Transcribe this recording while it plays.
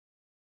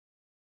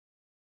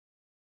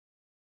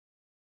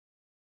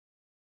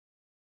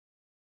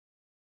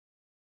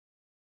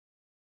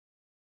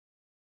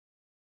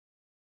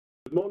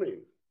Good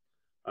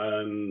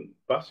morning.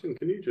 Bastian,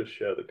 can you just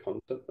share the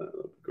content there?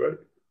 That'd be great.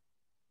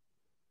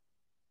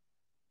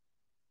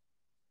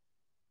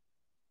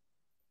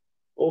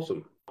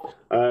 Awesome.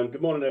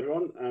 Good morning,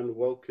 everyone, and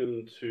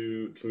welcome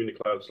to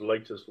CommuniCloud's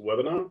latest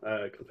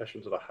webinar,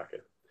 Confessions of a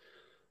Hacker.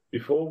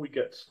 Before we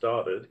get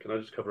started, can I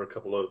just cover a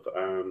couple of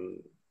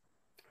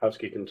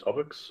housekeeping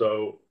topics?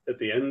 So at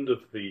the end of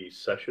the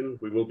session,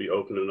 we will be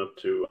opening up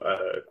to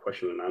a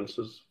question and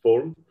answers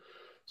forum.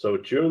 So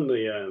during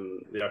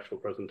the actual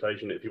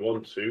presentation, if you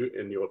want to,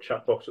 in your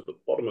chat box at the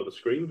bottom of the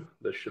screen,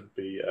 there should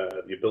be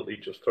the ability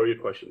to just throw your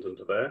questions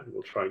into there.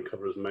 We'll try and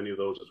cover as many of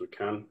those as we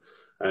can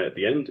at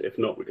the end. If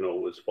not, we can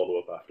always follow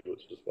up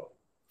afterwards as well.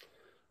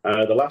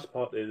 The last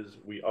part is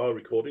we are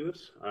recording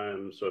this,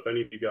 so if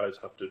any of you guys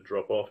have to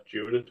drop off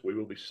during it, we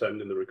will be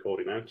sending the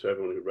recording out to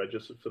everyone who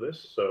registered for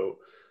this. So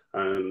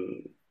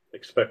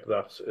expect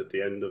that at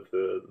the end of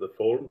the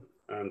forum,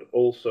 and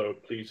also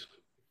please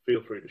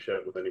feel free to share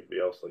it with anybody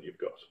else that you've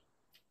got.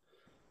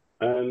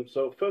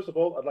 So first of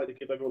all, I'd like to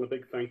give everyone a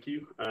big thank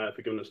you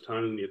for giving us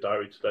time in your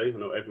diary today. I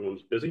know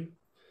everyone's busy,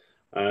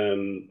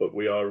 but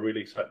we are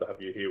really excited to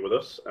have you here with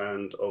us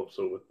and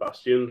also with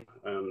Bastian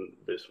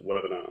this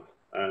webinar.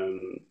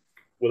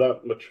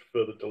 Without much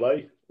further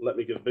delay, let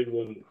me give a big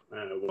warm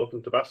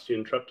welcome to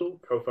Bastian Treptel,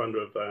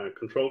 co-founder of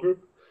Control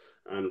Group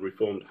and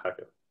Reformed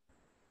Hacker.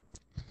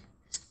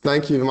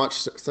 Thank you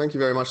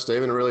very much,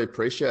 Stephen. I really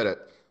appreciate it.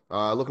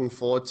 Looking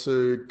forward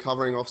to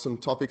covering off some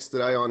topics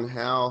today on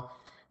how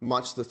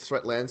much the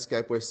threat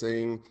landscape we're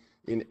seeing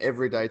in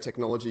everyday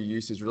technology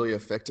use is really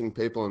affecting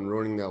people and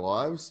ruining their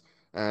lives,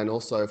 and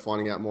also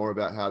finding out more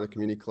about how the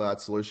CommuniCloud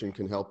solution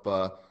can help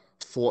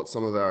thwart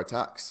some of our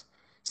attacks.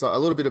 So a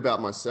little bit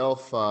about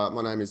myself.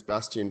 My name is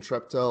Bastian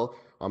Treptel.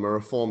 I'm a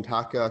reformed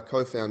hacker,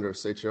 co-founder of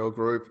CTL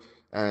Group,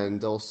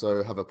 and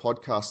also have a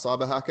podcast,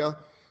 Cyber Hacker.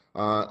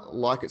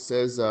 Like it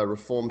says,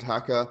 reformed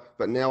hacker,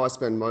 but now I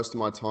spend most of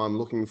my time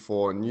looking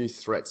for new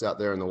threats out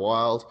there in the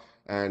wild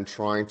and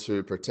trying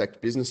to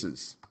protect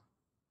businesses.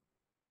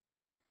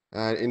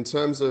 And in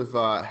terms of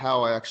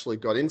how I actually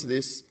got into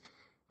this,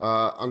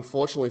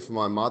 unfortunately for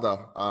my mother,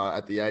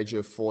 at the age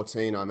of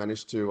 14, I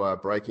managed to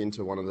break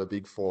into one of the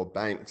big four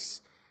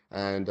banks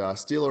and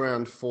steal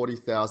around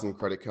 40,000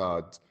 credit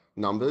card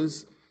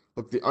numbers.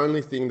 Look, the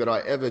only thing that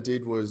I ever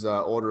did was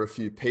order a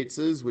few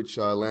pizzas, which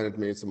landed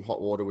me in some hot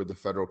water with the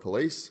federal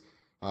police.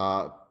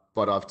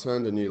 But I've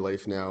turned a new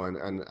leaf now,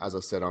 and as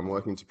I said, I'm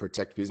working to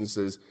protect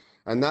businesses.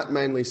 And that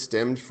mainly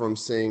stemmed from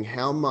seeing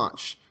how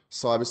much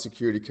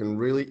cybersecurity can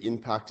really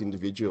impact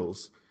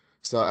individuals.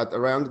 So at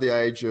around the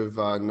age of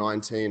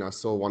 19, I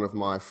saw one of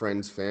my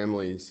friends'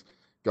 families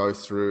go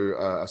through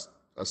a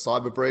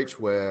cyber breach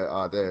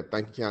where their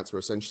bank accounts were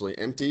essentially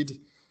emptied.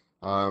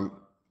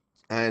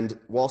 And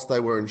whilst they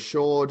were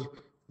insured,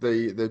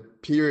 the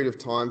period of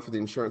time for the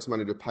insurance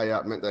money to pay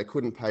out meant they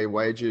couldn't pay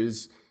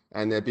wages,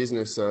 and their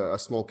business, a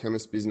small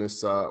chemist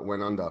business,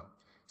 went under.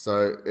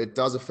 So it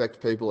does affect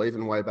people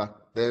even way back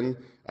then.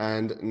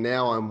 And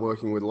now I'm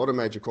working with a lot of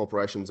major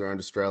corporations around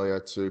Australia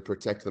to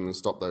protect them and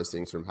stop those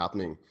things from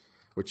happening,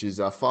 which is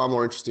far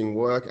more interesting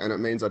work, and it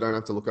means I don't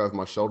have to look over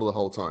my shoulder the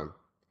whole time.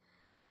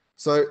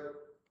 So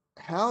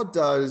how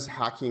does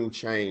hacking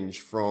change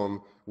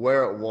from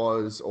where it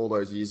was all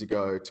those years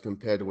ago to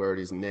compared to where it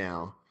is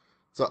now?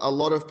 So a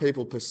lot of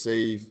people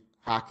perceive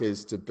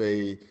hackers to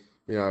be,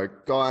 a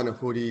guy in a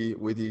hoodie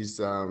with his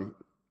in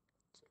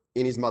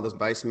his mother's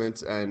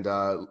basement and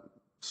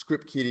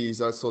script kiddies,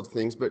 those sorts of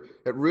things. But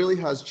it really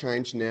has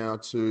changed now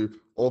to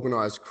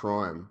organized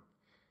crime.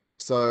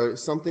 So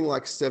something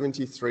like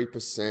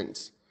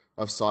 73%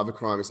 of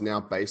cybercrime is now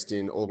based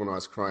in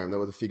organized crime. There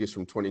were the figures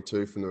from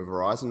 22 from the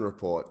Verizon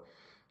report.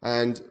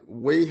 And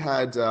we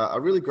had a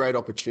really great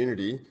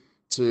opportunity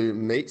to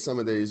meet some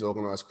of these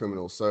organized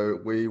criminals. So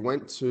we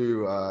went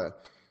to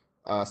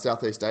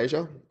Southeast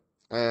Asia,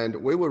 and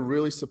we were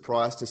really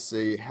surprised to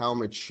see how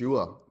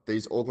mature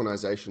these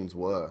organizations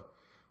were.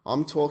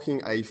 I'm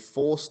talking a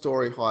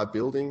 4-story high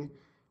building,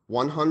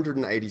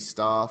 180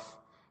 staff,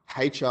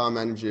 HR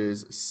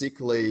managers,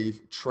 sick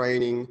leave,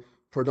 training,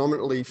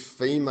 predominantly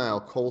female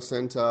call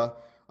center,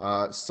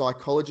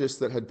 psychologists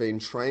that had been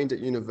trained at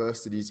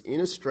universities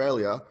in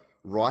Australia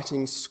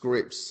writing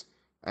scripts.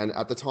 And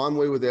at the time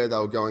we were there, they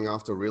were going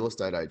after real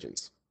estate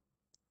agents,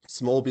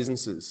 small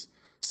businesses.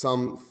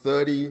 Some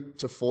 30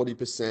 to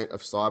 40%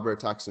 of cyber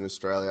attacks in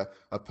Australia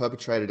are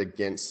perpetrated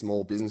against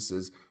small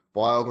businesses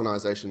by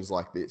organizations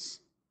like this.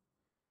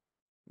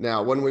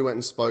 Now, when we went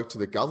and spoke to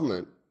the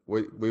government,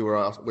 we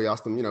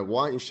asked them,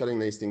 why aren't you shutting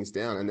these things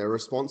down? And their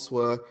response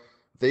were,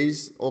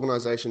 these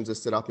organizations are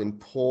set up in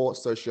poor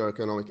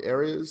socioeconomic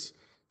areas,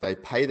 they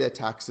pay their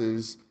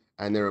taxes,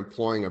 and they're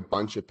employing a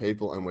bunch of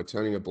people, and we're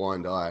turning a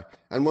blind eye.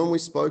 And when we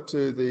spoke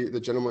to the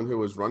gentleman who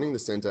was running the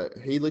centre,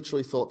 he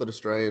literally thought that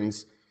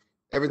Australians,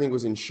 everything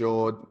was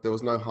insured, there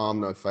was no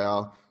harm, no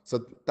foul.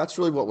 So that's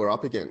really what we're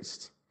up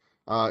against.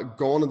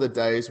 Gone are the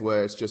days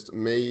where it's just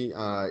me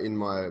in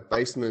my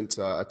basement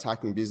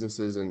attacking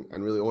businesses and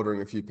really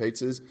ordering a few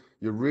pizzas.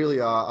 You really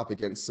are up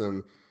against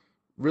some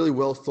really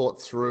well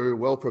thought through,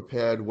 well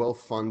prepared, well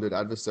funded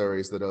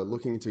adversaries that are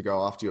looking to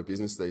go after your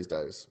business these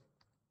days.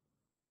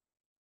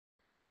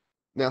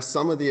 Now,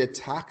 some of the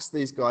attacks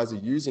these guys are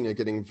using are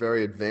getting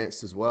very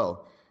advanced as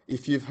well.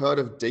 If you've heard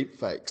of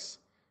deepfakes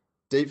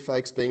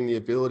being the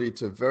ability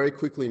to very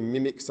quickly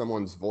mimic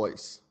someone's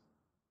voice.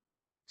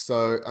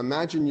 So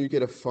imagine you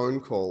get a phone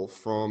call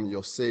from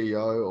your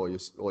CEO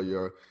or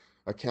your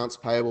accounts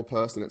payable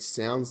person. It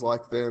sounds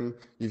like them.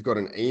 You've got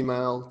an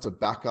email to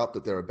back up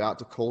that they're about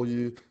to call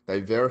you.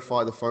 They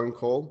verify the phone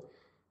call.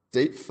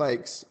 Deep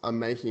fakes are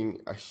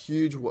making a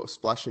huge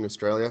splash in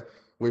Australia.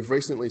 We've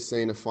recently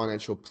seen a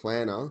financial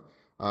planner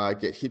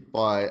get hit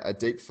by a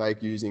deep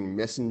fake using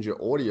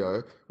messenger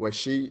audio, where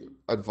she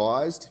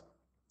advised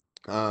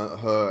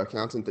her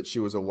accountant that she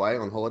was away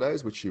on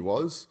holidays, which she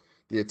was.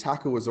 The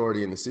attacker was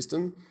already in the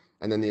system,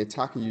 and then the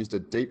attacker used a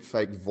deep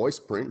fake voice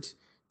print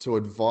to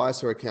advise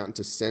her accountant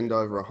to send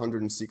over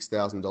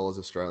 $106,000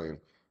 Australian.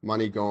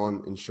 Money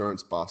gone,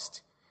 insurance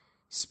bust.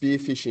 Spear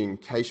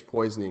phishing, cache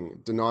poisoning,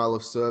 denial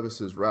of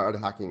services, router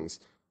hackings,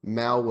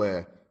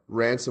 malware,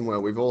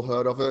 ransomware. We've all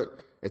heard of it.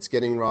 It's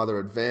getting rather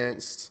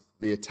advanced.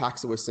 The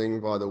attacks that we're seeing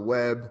via the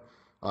web.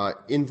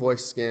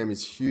 Invoice scam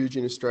is huge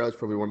in Australia. It's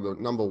probably one of the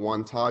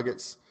 #1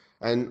 targets.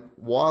 And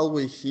while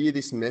we hear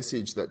this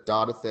message that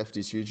data theft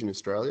is huge in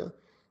Australia,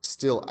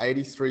 still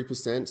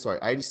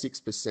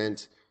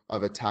 86%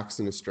 of attacks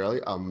in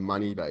Australia are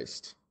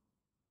money-based.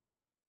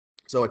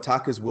 So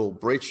attackers will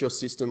breach your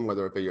system,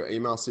 whether it be your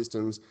email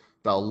systems.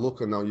 They'll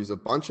look and they'll use a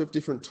bunch of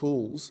different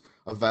tools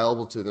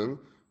available to them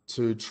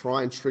to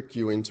try and trick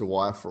you into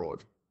wire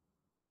fraud.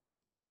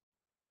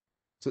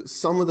 So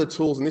some of the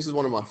tools, and this is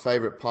one of my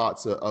favorite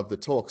parts of the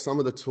talk, some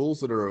of the tools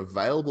that are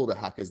available to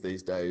hackers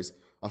these days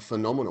are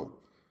phenomenal.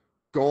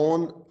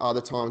 Gone are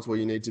the times where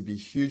you need to be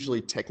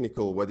hugely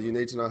technical, whether you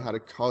need to know how to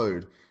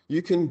code.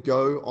 You can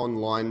go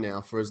online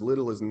now for as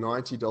little as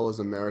 $90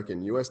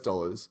 American, US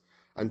dollars,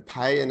 and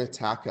pay an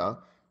attacker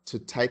to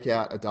take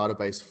out a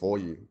database for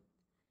you.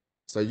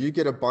 So you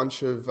get a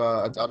bunch of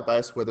a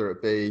database, whether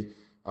it be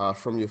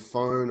from your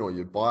phone or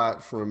you buy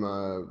it from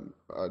a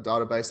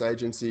database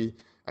agency,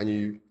 and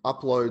you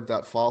upload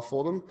that file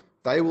for them.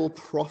 They will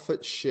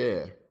profit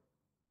share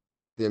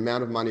the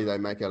amount of money they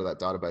make out of that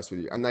database with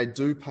you, and they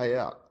do pay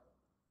out.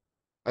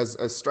 As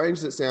strange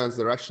as it sounds,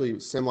 they're actually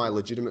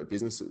semi-legitimate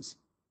businesses.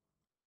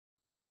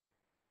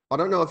 I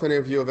don't know if any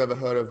of you have ever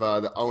heard of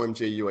the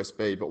OMG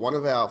USB, but one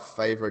of our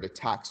favorite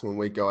attacks when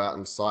we go out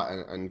on site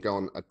and go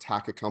and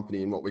attack a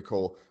company in what we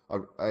call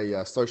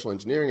a social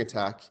engineering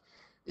attack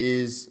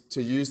is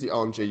to use the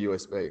OMG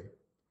USB.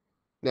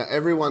 Now,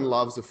 everyone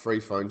loves a free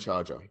phone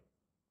charger.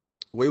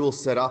 We will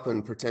set up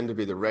and pretend to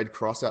be the Red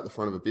Cross out the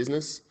front of a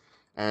business,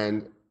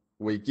 and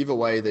we give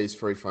away these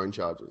free phone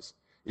chargers.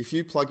 If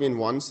you plug in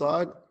one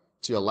side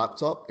to your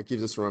laptop, it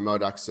gives us a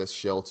remote access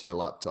shell to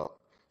your laptop.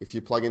 If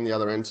you plug in the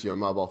other end to your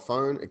mobile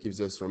phone, it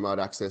gives us remote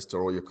access to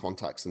all your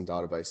contacts and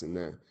database in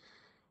there.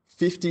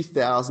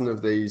 50,000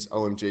 of these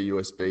OMG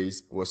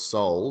USBs were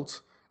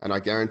sold, and I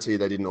guarantee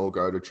they didn't all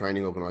go to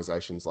training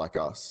organizations like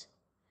us.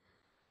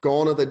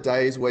 Gone are the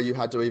days where you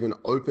had to even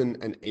open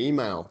an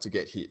email to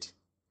get hit.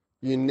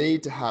 You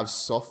need to have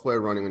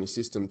software running on your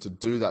system to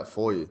do that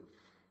for you.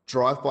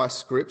 Drive-by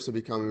scripts are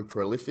becoming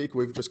prolific.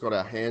 We've just got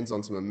our hands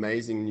on some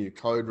amazing new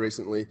code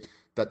recently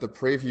that the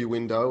preview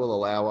window will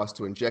allow us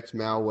to inject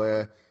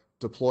malware,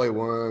 deploy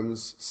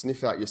worms,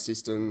 sniff out your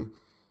system.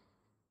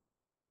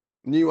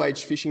 New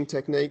age phishing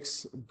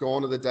techniques,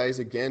 gone are the days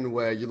again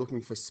where you're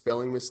looking for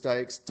spelling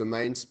mistakes.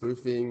 Domain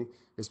spoofing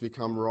has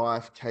become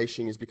rife,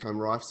 caching has become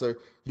rife. So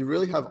you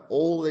really have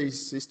all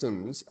these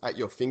systems at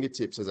your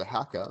fingertips as a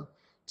hacker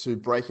to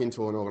break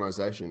into an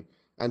organization.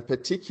 And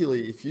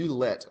particularly if you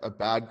let a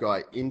bad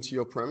guy into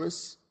your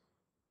premise,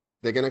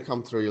 they're going to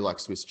come through you like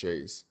Swiss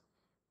cheese.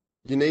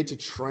 You need to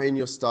train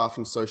your staff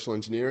in social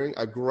engineering.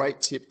 A great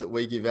tip that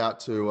we give out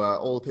to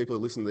all the people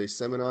who listen to these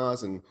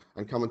seminars and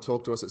come and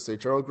talk to us at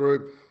CTRL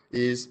Group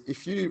is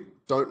if you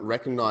don't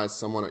recognize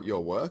someone at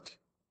your work,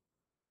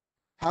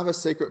 have a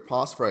secret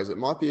passphrase. It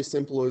might be as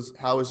simple as,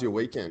 how was your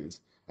weekend?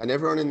 And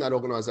everyone in that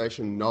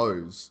organization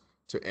knows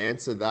to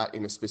answer that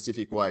in a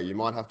specific way. You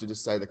might have to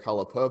just say the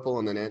color purple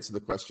and then answer the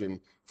question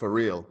for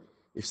real.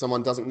 If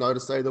someone doesn't know to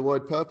say the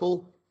word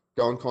purple,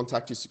 go and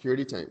contact your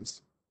security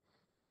teams.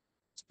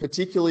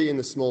 Particularly in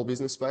the small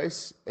business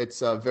space, it's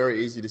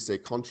very easy to see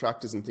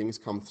contractors and things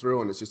come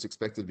through and it's just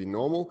expected to be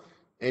normal.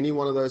 Any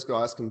one of those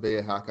guys can be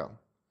a hacker.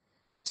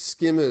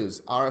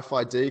 Skimmers,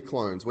 RFID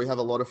clones. We have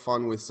a lot of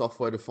fun with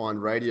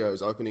software-defined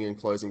radios opening and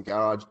closing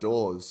garage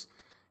doors.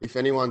 If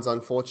anyone's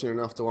unfortunate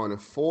enough to own a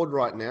Ford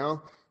right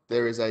now,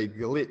 there is a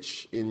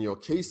glitch in your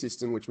key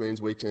system, which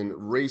means we can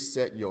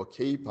reset your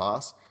key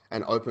pass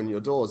and open your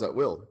doors at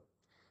will.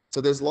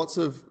 So there's lots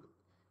of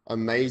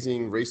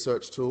amazing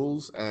research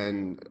tools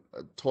and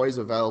toys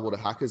available to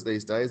hackers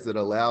these days that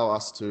allow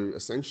us to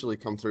essentially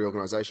come through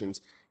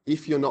organizations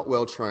if you're not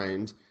well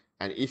trained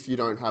and if you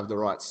don't have the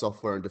right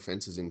software and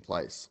defenses in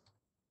place.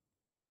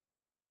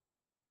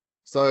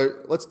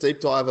 So let's deep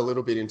dive a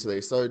little bit into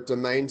these. So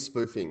domain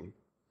spoofing.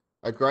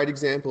 A great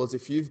example is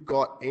if you've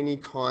got any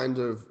kind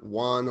of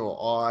 1 or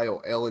I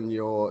or L in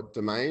your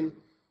domain,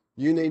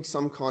 you need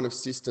some kind of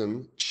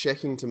system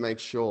checking to make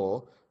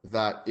sure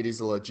that it is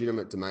a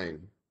legitimate domain.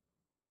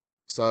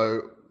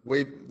 So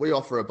we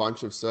offer a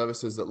bunch of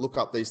services that look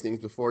up these things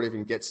before it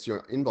even gets to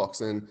your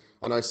inbox. And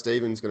I know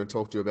Stephen's going to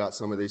talk to you about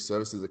some of these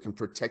services that can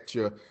protect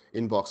your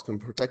inbox, can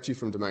protect you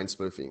from domain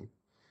spoofing.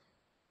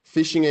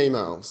 Phishing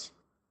emails.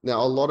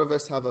 Now, a lot of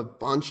us have a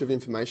bunch of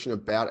information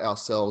about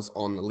ourselves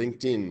on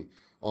LinkedIn,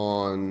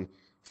 on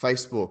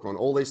Facebook, on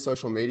all these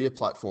social media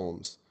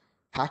platforms.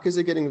 Hackers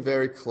are getting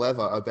very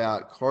clever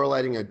about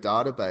correlating a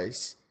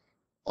database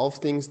of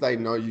things they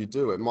know you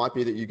do. It might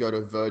be that you go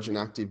to Virgin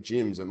Active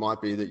gyms. It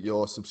might be that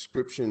your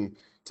subscription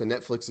to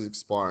Netflix is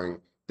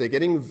expiring. They're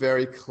getting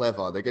very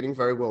clever. They're getting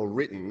very well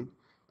written.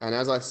 And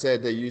as I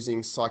said, they're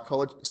using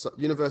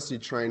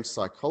university-trained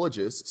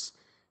psychologists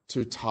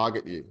to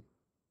target you.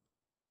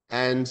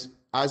 And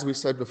as we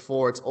said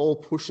before, it's all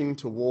pushing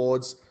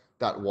towards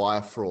that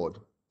wire fraud.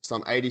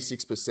 Some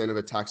 86% of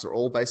attacks are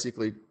all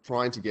basically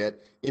trying to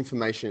get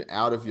information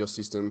out of your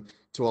system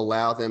to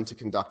allow them to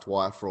conduct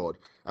wire fraud.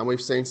 And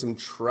we've seen some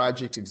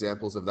tragic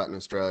examples of that in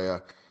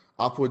Australia,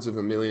 upwards of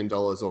 $1 million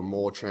or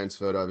more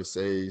transferred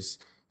overseas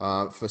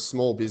for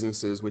small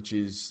businesses, which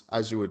is,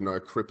 as you would know,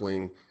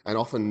 crippling and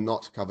often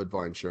not covered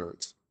by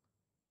insurance.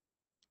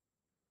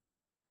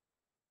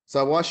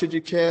 So why should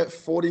you care?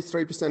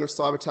 43% of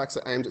cyber attacks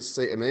are aimed at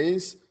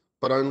CMEs,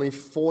 but only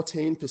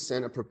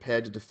 14% are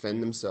prepared to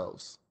defend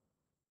themselves.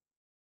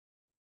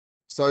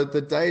 So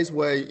the days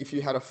where if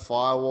you had a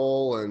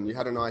firewall and you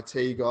had an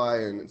IT guy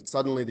and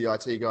suddenly the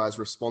IT guy's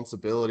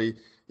responsibility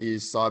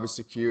is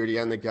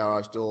cybersecurity and the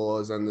garage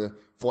doors and the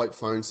VoIP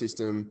phone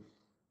system,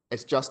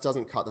 it just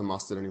doesn't cut the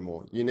mustard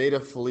anymore. You need a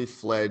fully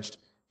fledged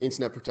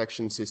internet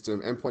protection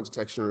system, endpoint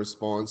detection and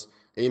response,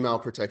 email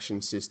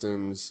protection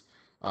systems,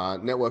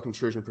 network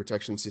intrusion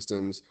protection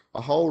systems,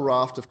 a whole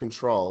raft of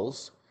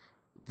controls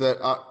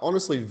that are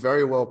honestly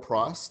very well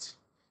priced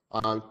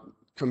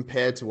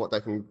compared to what they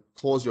can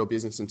cause your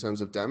business in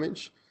terms of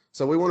damage.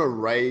 So we want to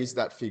raise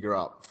that figure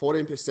up.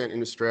 14% in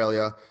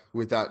Australia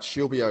with that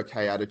she'll be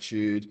okay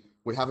attitude,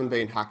 we haven't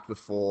been hacked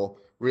before,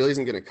 really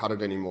isn't going to cut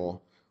it anymore.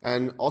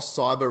 And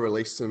AusCyber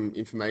released some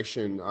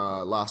information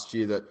last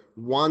year that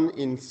 1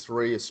 in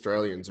 3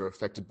 Australians are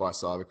affected by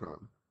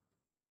cybercrime.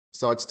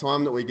 So it's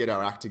time that we get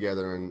our act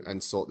together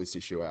and sort this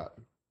issue out.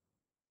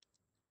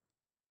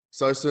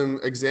 So some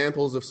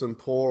examples of some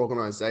poor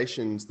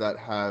organizations that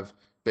have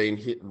been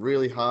hit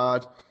really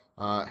hard.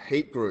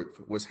 Heat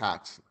Group was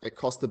hacked. It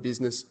cost the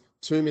business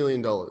 $2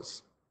 million.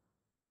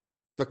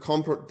 The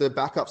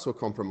backups were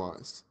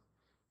compromised.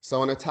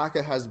 So an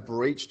attacker has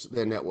breached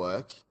their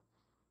network.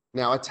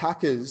 Now,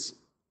 attackers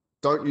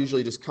don't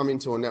usually just come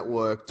into a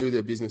network, do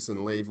their business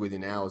and leave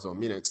within hours or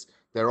minutes.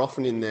 They're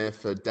often in there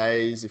for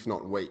days, if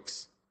not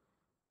weeks.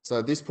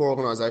 So this poor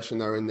organization,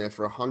 they were in there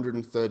for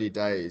 130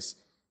 days.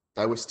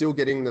 They were still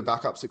getting the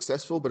backup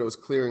successful, but it was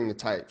clearing the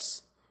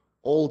tapes.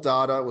 All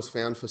data was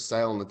found for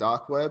sale on the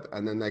dark web,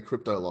 and then they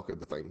crypto locked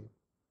the thing.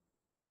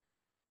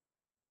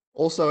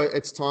 Also,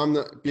 it's time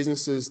that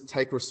businesses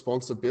take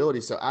responsibility.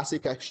 So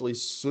ASIC actually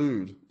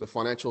sued the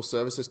financial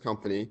services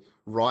company,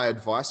 Rye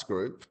Advice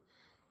Group,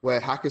 where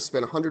hackers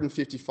spent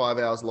 155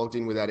 hours logged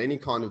in without any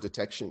kind of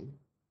detection.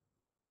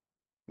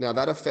 Now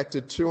that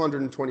affected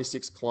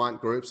 226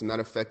 client groups and that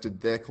affected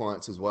their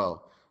clients as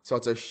well. So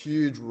it's a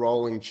huge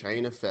rolling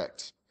chain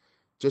effect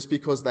just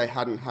because they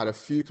hadn't had a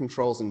few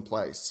controls in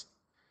place.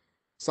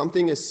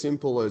 Something as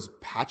simple as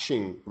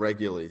patching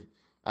regularly,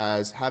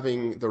 as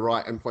having the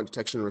right endpoint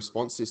detection and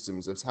response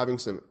systems, as having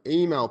some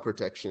email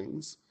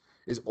protections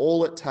is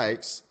all it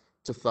takes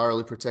to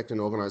thoroughly protect an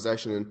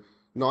organization. And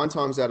 9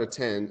 times out of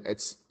 10,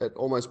 it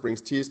almost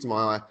brings tears to my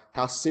eye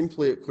how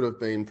simply it could have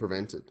been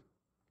prevented.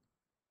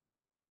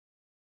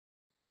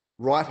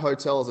 Right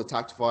Hotel is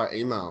attacked via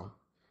email.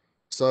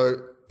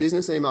 So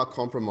business email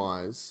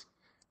compromise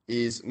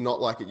is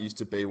not like it used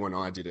to be when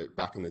I did it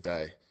back in the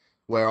day,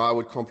 where I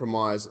would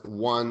compromise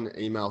one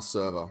email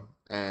server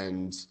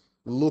and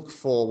look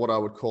for what I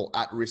would call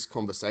at-risk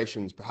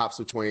conversations, perhaps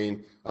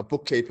between a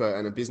bookkeeper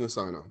and a business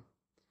owner.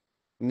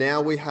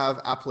 Now we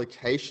have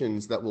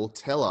applications that will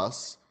tell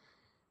us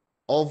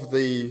of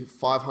the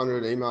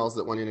 500 emails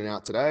that went in and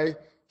out today,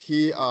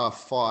 here are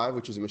 5,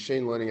 which is a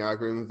machine learning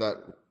algorithm that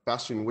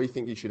Bastian, we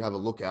think you should have a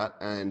look at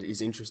and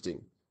is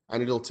interesting.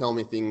 And it'll tell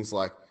me things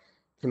like,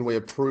 can we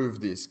approve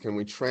this? Can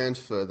we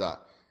transfer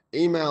that?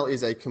 Email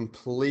is a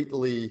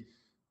completely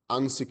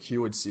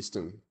unsecured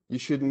system. You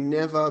should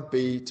never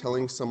be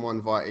telling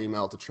someone via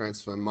email to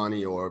transfer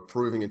money or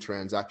approving a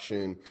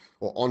transaction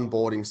or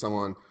onboarding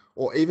someone,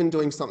 or even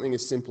doing something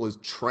as simple as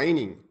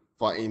training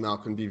via email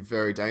can be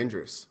very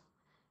dangerous.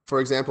 For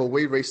example,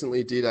 we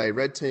recently did a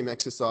red team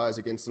exercise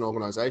against an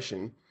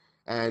organization,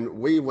 and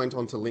we went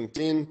onto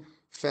LinkedIn,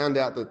 found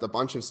out that the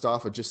bunch of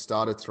staff had just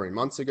started 3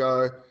 months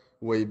ago.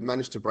 We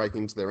managed to break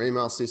into their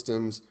email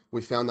systems.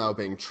 We found they were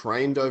being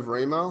trained over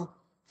email.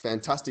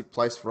 Fantastic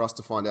place for us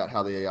to find out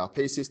how the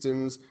ERP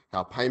systems,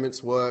 how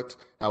payments worked,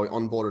 how we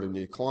onboarded a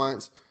new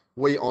client.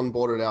 We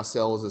onboarded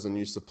ourselves as a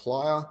new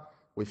supplier.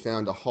 We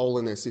found a hole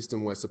in their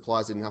system where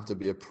suppliers didn't have to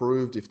be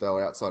approved if they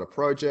were outside of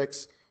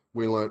projects.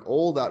 We learned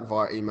all that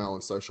via email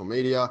and social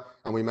media,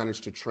 and we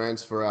managed to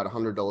transfer out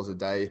 $100 a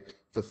day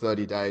for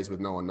 30 days with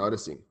no one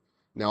noticing.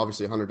 Now,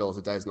 obviously, $100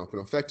 a day is not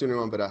going to affect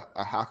anyone, but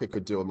a hacker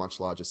could do a much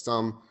larger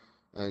sum,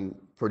 and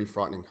pretty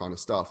frightening kind of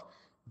stuff.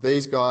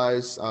 These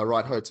guys,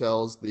 Right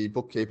Hotels, the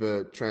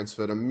bookkeeper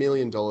transferred $1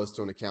 million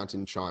to an account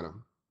in China.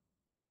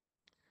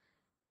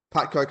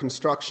 Patco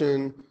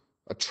Construction,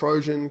 a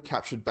Trojan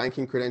captured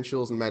banking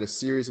credentials and made a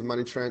series of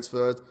money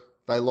transfers.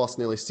 They lost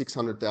nearly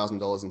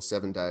 $600,000 in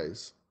 7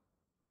 days.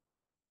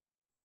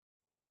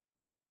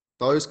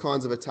 Those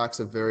kinds of attacks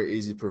are very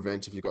easy to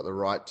prevent if you've got the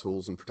right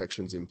tools and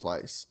protections in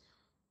place.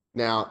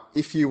 Now,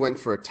 if you went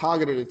for a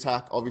targeted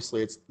attack,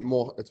 obviously it's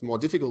more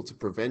difficult to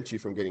prevent you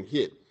from getting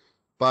hit.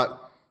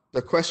 But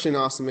the question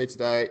asked me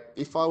today,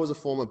 if I was a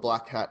former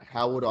black hat,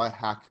 how would I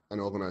hack an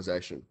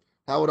organization?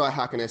 How would I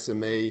hack an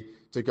SME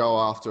to go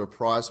after a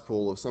prize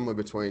pool of somewhere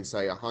between,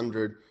 say,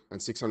 $100,000 and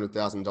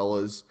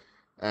 $600,000?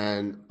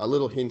 And a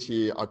little hint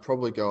here, I'd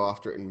probably go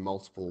after it in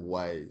multiple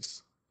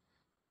ways.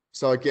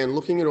 So again,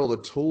 looking at all the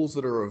tools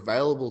that are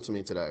available to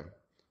me today,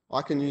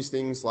 I can use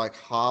things like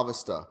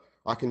Harvester,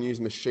 I can use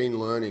machine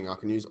learning, I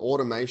can use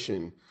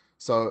automation.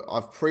 So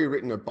I've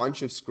pre-written a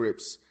bunch of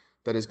scripts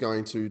that is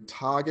going to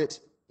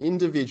target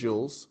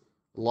individuals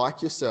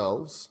like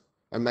yourselves,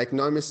 and make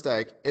no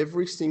mistake,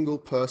 every single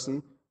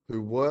person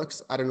who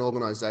works at an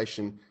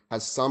organization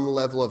has some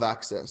level of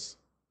access.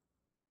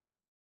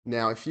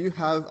 Now, if you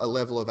have a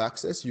level of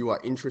access, you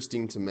are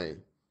interesting to me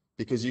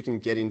because you can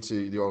get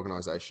into the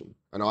organization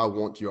and I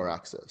want your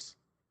access.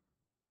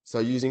 So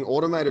using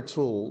automated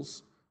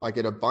tools, I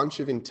get a bunch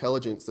of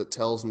intelligence that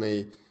tells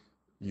me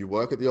you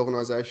work at the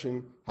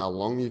organization, how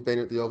long you've been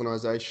at the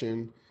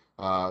organization,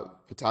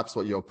 perhaps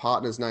what your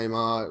partner's name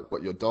are,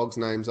 what your dog's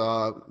names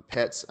are,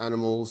 pets,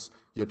 animals,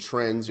 your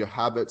trends, your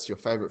habits, your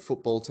favorite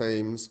football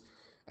teams.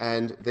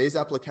 And these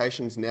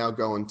applications now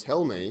go and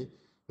tell me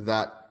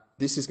that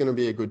this is going to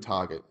be a good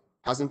target.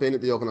 Hasn't been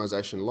at the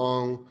organization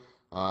long,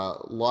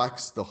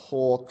 likes the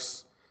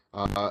Hawks,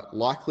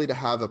 likely to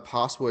have a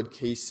password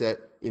key set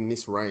in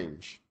this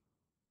range.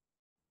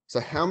 So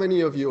how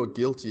many of you are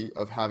guilty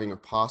of having a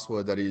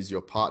password that is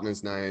your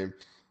partner's name,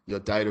 your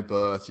date of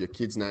birth, your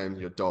kid's name,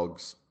 your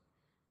dog's?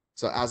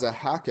 So as a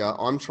hacker,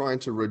 I'm trying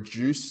to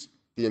reduce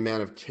the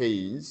amount of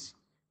keys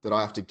that I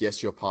have to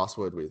guess your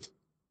password with.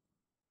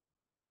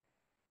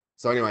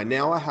 So anyway,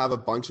 now I have a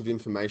bunch of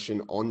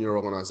information on your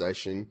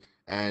organization,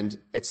 and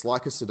it's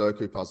like a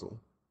Sudoku puzzle.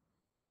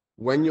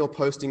 When you're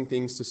posting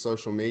things to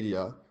social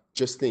media,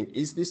 just think,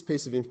 is this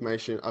piece of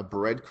information a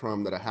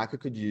breadcrumb that a hacker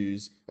could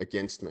use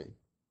against me?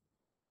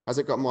 Has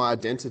it got my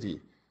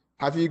identity?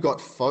 Have you got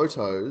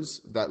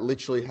photos that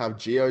literally have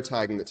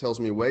geotagging that tells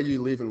me where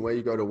you live and where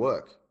you go to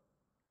work?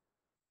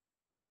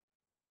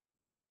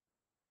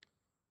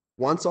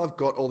 Once I've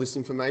got all this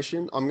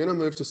information, I'm going to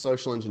move to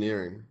social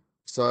engineering.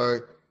 So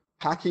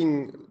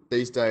hacking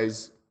these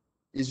days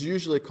is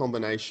usually a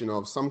combination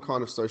of some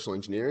kind of social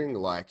engineering,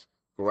 like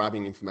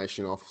grabbing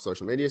information off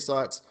social media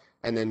sites,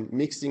 and then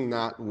mixing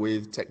that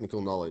with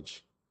technical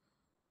knowledge.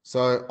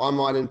 So I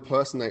might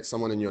impersonate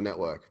someone in your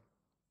network.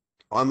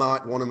 I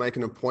might want to make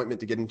an appointment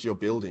to get into your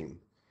building.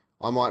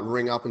 I might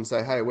ring up and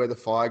say, hey, we're the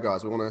fire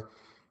guys. We want to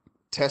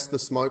test the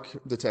smoke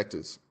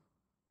detectors.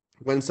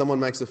 When someone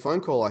makes a phone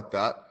call like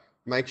that,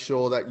 make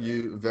sure that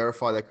you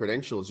verify their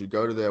credentials. You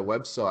go to their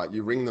website,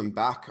 you ring them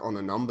back on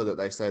a number that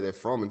they say they're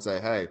from and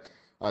say, hey,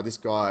 this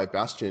guy,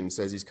 Bastian,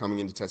 says he's coming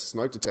in to test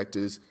smoke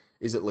detectors.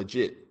 Is it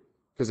legit?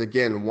 Because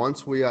again,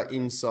 once we are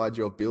inside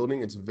your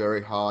building, it's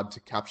very hard to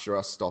capture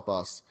us, stop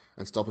us,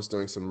 and stop us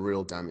doing some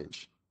real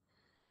damage.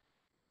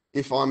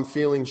 If I'm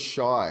feeling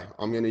shy,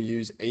 I'm going to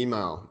use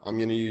email. I'm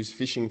going to use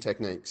phishing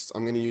techniques.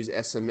 I'm going to use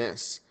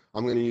SMS.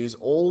 I'm going to use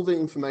all the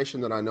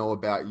information that I know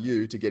about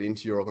you to get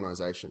into your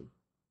organization.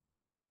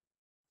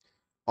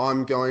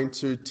 I'm going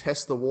to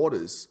test the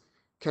waters.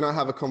 Can I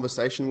have a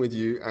conversation with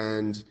you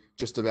and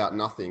just about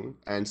nothing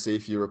and see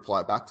if you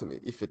reply back to me?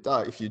 If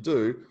you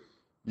do,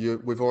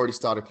 we've already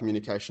started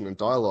communication and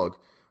dialogue.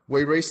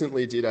 We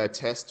recently did a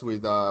test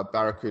with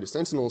Barracuda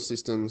Sentinel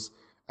systems,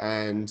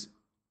 and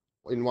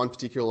in one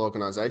particular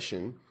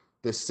organization,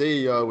 the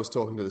CEO was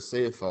talking to the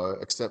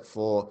CFO, except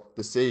for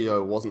the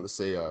CEO wasn't the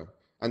CEO.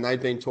 And they'd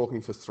been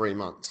talking for 3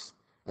 months.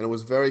 And it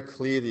was very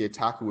clear the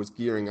attacker was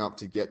gearing up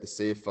to get the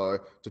CFO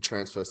to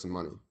transfer some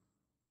money.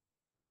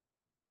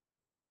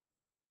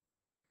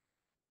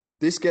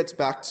 This gets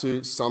back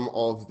to some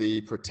of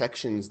the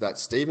protections that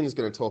Stephen is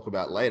going to talk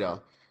about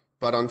later.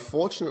 But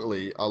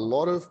unfortunately, a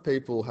lot of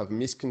people have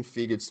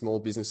misconfigured small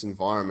business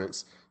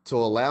environments to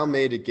allow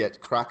me to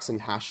get cracks and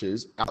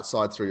hashes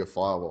outside through your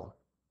firewall.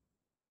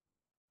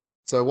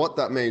 So what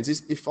that means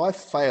is if I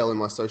fail in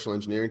my social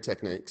engineering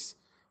techniques,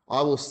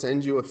 I will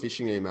send you a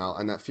phishing email,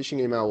 and that phishing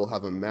email will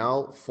have a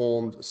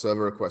malformed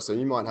server request. So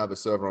you might have a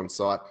server on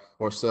site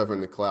or a server in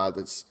the cloud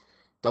that's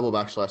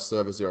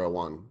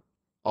 /server01.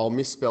 I'll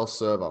misspell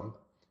server,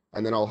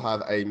 and then I'll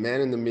have a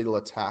man-in-the-middle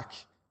attack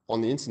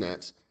on the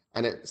internet,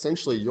 And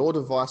essentially your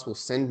device will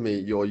send me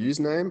your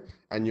username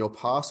and your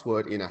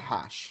password in a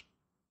hash.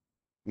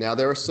 Now,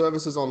 there are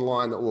services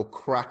online that will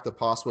crack the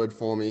password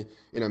for me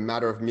in a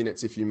matter of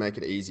minutes if you make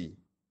it easy.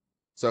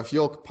 So if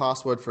your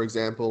password, for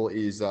example,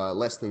 is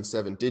less than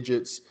 7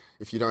 digits,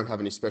 if you don't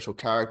have any special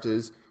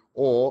characters,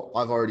 or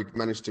I've already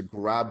managed to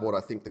grab what I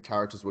think the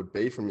characters would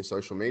be from your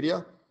social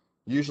media,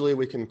 usually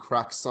we can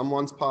crack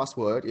someone's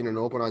password in an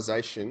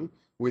organization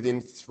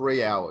within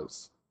 3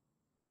 hours.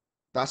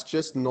 That's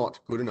just not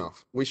good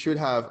enough. We should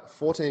have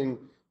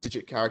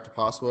 14-digit character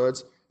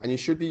passwords, and you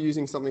should be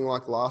using something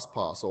like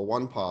LastPass or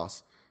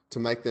OnePass to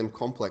make them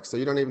complex, so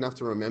you don't even have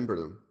to remember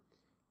them.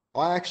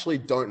 I actually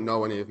don't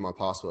know any of my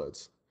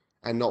passwords,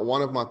 and not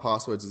one of my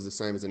passwords is the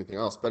same as anything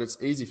else, but it's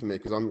easy for me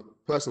because I'm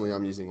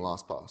using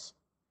LastPass.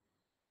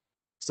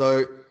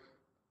 So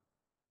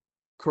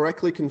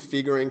correctly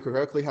configuring,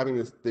 correctly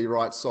having the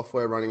right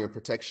software running and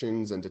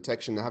protections and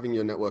detection, having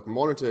your network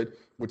monitored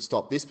would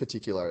stop this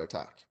particular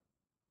attack.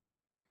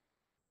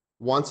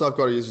 Once I've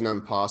got a username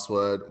and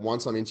password,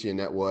 once I'm into your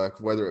network,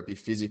 whether it be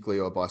physically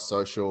or by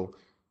social,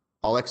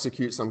 I'll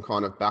execute some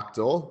kind of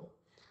backdoor.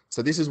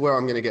 So this is where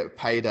I'm going to get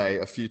payday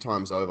a few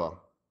times over.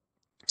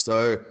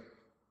 So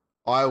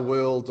I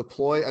will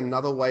deploy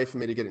another way for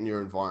me to get in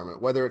your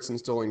environment, whether it's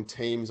installing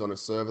Teams on a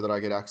server that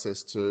I get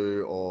access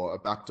to, or a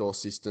backdoor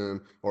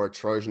system, or a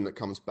Trojan that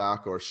comes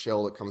back, or a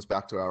shell that comes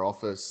back to our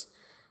office.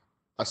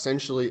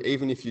 Essentially,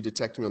 even if you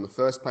detect me on the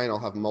first pane, I'll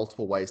have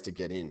multiple ways to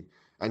get in.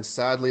 And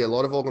sadly, a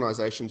lot of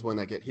organizations, when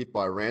they get hit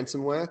by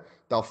ransomware,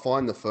 they'll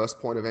find the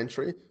first point of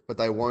entry, but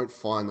they won't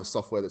find the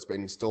software that's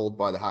been installed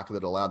by the hacker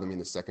that allowed them in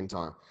the second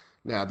time.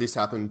 Now, this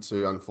happened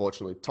to,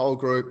 unfortunately, Toll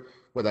Group,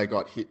 where they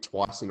got hit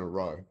twice in a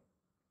row.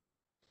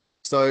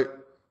 So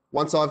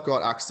once I've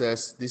got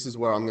access, this is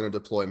where I'm going to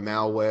deploy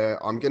malware.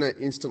 I'm going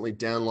to instantly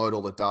download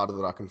all the data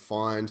that I can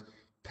find,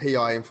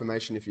 PI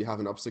information if you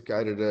haven't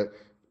obfuscated it,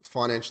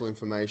 financial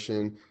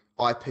information,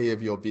 IP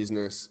of your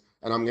business,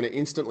 and I'm going to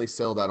instantly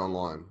sell that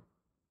online.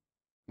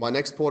 My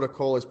next port of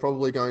call is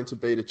probably going to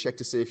be to check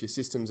to see if your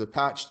systems are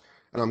patched,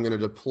 and I'm going to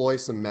deploy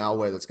some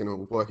malware that's going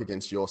to work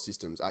against your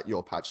systems at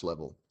your patch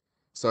level.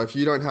 So if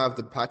you don't have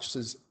the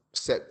patches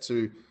set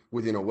to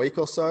within a week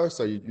or so,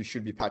 you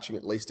should be patching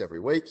at least every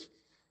week,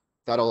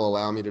 that'll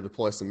allow me to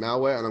deploy some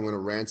malware, and I'm going to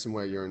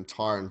ransomware your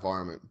entire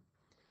environment.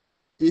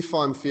 If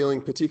I'm feeling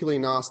particularly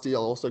nasty,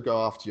 I'll also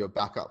go after your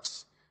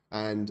backups,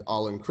 and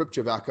I'll encrypt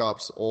your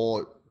backups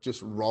or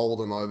just roll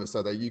them over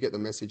so that you get the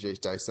message each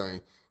day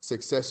saying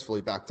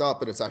successfully backed up,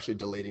 but it's actually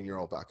deleting your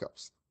old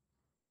backups.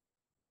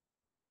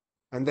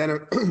 And then,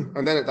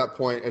 and then at that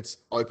point, it's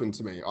open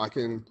to me. I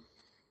can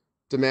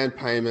demand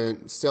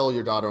payment, sell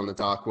your data on the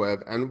dark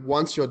web, and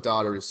once your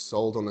data is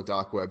sold on the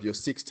dark web, you're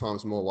 6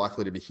 times more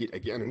likely to be hit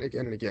again and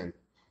again and again.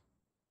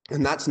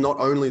 And that's not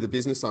only the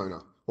business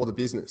owner or the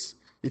business.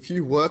 If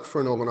you work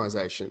for an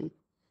organization,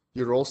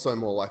 you're also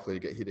more likely to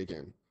get hit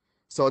again.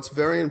 So it's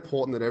very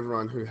important that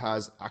everyone who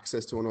has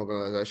access to an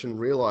organization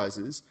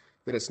realizes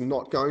that it's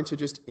not going to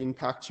just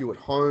impact you at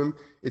home.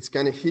 It's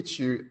going to hit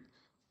you,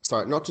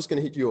 not just going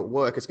to hit you at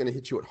work, it's going to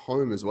hit you at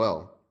home as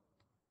well.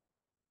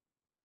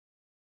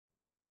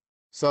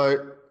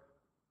 So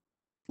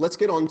let's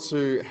get on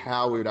to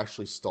how we would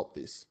actually stop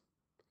this.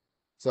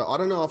 So I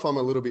don't know if I'm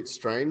a little bit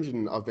strange,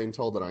 and I've been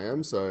told that I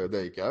am, so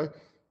there you go.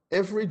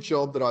 Every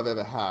job that I've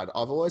ever had,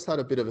 I've always had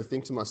a bit of a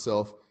think to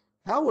myself,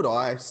 how would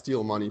I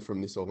steal money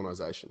from this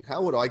organization?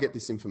 How would I get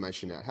this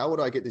information out? How would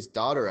I get this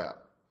data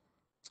out?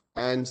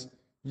 And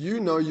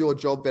you know your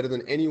job better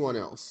than anyone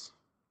else.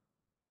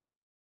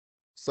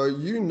 So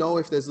you know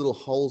if there's little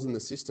holes in the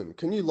system.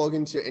 Can you log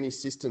into any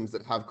systems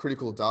that have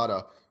critical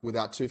data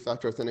without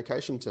two-factor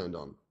authentication turned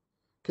on?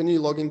 Can you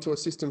log into a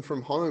system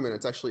from home and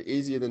it's actually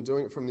easier than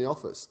doing it from the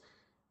office?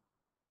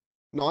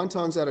 9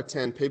 times out of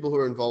 10, people who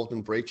are involved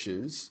in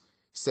breaches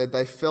said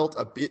they felt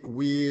a bit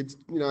weird,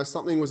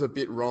 something was a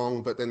bit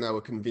wrong, but then they were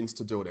convinced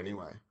to do it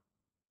anyway.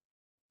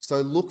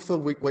 So look for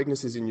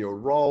weaknesses in your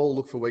role,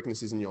 look for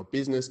weaknesses in your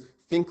business,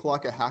 think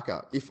like a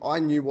hacker. If I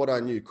knew what I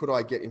knew, could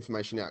I get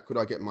information out? Could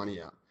I get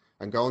money out?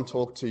 And go and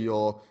talk to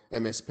your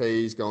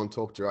MSPs, go and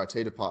talk to your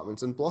IT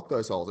departments and block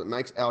those holes. It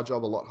makes our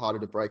job a lot harder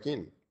to break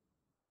in.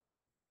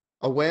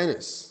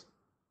 Awareness.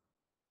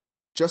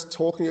 Just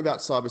talking about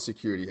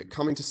cybersecurity,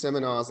 coming to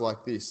seminars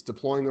like this,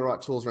 deploying the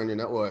right tools around your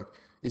network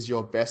is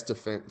your best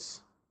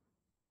defense.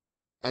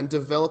 And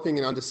developing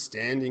an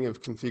understanding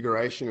of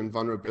configuration and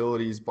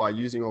vulnerabilities by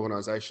using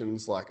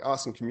organizations like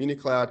us and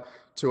CommuniCloud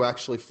to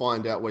actually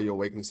find out where your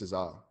weaknesses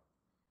are.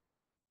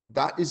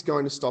 That is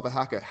going to stop a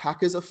hacker.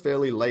 Hackers are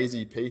fairly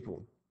lazy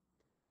people.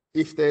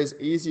 If there's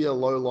easier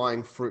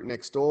low-lying fruit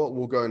next door,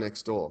 we'll go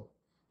next door.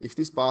 If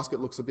this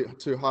basket looks a bit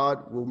too hard,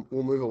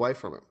 we'll move away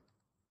from it.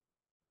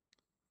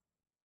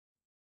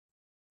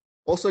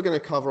 Also going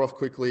to cover off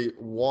quickly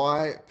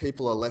why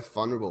people are left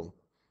vulnerable.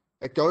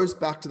 It goes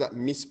back to that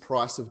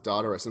misprice of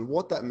data arrest. And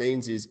what that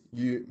means is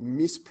you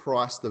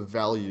misprice the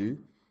value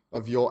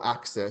of your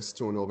access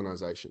to an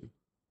organization.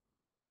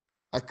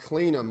 A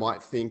cleaner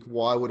might think,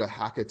 why would a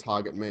hacker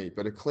target me?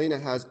 But a cleaner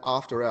has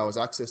after hours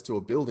access to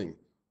a building.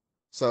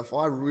 So if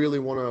I really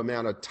want to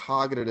mount a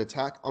targeted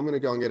attack, I'm going to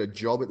go and get a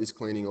job at this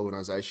cleaning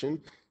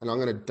organization, and I'm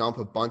going to dump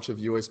a bunch of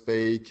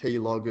USB,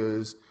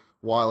 keyloggers,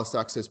 wireless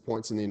access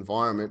points in the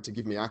environment to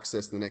give me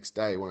access the next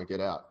day when I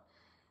get out.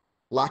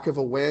 Lack of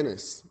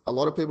awareness. A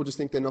lot of people just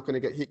think they're not going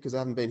to get hit because they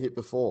haven't been hit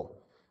before.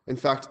 In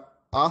fact,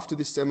 after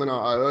this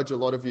seminar, I urge a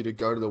lot of you to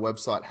go to the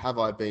website Have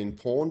I Been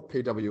Pawned,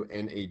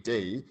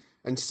 PWNED,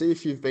 and see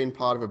if you've been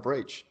part of a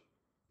breach.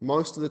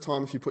 Most of the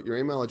time, if you put your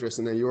email address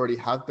in there, you already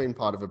have been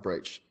part of a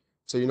breach.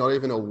 So you're not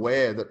even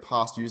aware that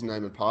past username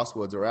and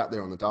passwords are out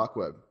there on the dark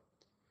web.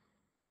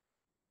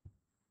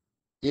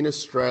 In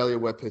Australia,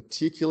 we're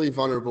particularly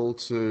vulnerable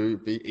to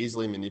be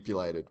easily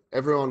manipulated.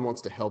 Everyone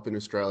wants to help in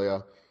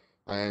Australia,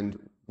 and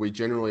we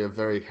generally are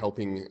very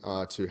helping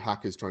to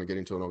hackers trying to get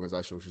into an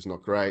organization, which is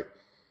not great.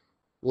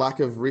 Lack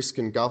of risk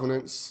and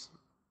governance,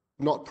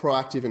 not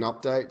proactive in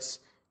updates.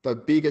 The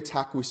big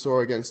attack we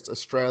saw against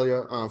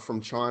Australia from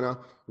China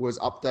was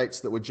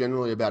updates that were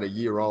generally about a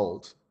year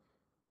old,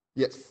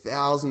 yet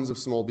thousands of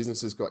small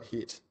businesses got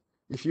hit.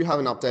 If you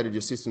haven't updated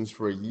your systems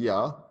for a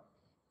year,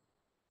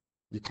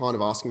 you're kind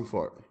of asking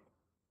for it.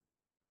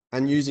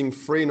 And using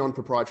free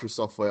non-proprietary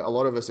software, a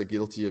lot of us are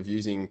guilty of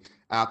using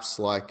apps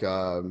like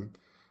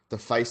the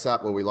Face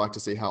app, where we like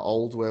to see how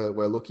old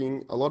we're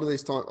looking. A lot of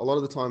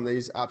the time,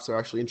 these apps are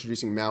actually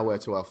introducing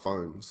malware to our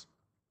phones.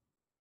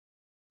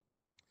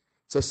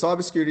 So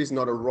cybersecurity is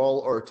not a role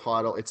or a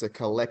title, it's a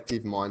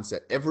collective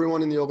mindset.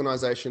 Everyone in the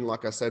organization,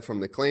 like I said, from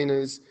the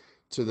cleaners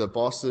to the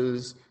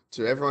bosses,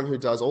 to everyone who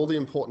does all the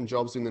important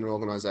jobs in an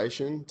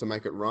organization to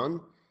make it run,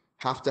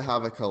 have to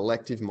have a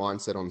collective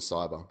mindset on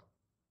cyber.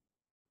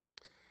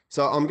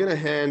 So I'm going to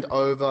hand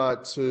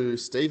over to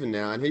Stephen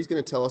now, and he's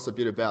going to tell us a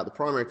bit about the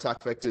primary attack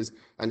vectors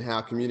and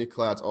how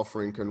CommuniCloud's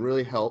offering can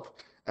really help.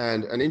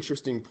 And an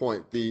interesting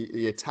point,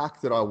 the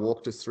attack that I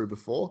walked us through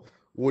before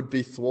would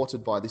be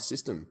thwarted by this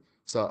system.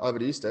 So over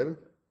to you, Stephen.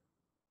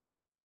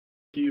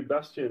 Thank you,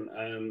 Bastian.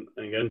 And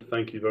again,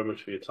 thank you very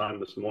much for your time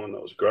this morning.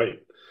 That was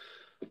great.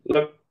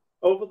 Look,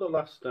 over the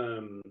last, I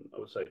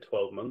would say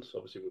 12 months,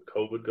 obviously with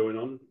COVID going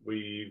on,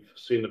 we've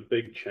seen a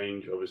big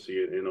change, obviously,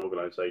 in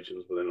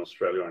organizations within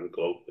Australia and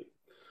globally.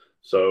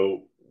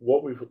 So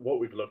what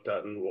we've looked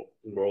at and what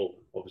we're all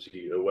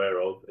obviously aware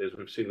of is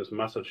we've seen this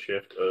massive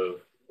shift of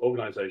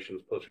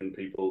organizations pushing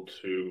people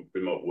to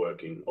remote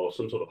working or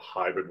some sort of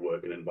hybrid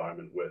working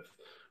environment with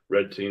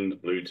red teams,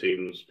 blue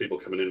teams, people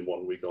coming in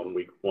 1 week on,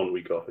 1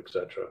 week off,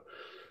 etc.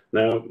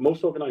 Now,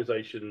 most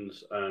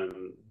organizations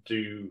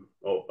do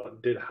or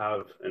did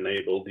have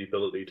enabled the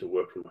ability to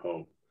work from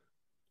home.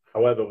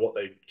 However, what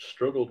they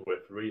struggled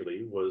with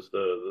really was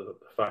the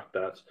fact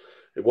that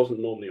it wasn't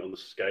normally on the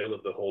scale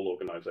of the whole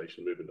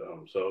organization moving to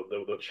home. So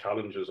there were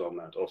challenges on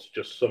that, or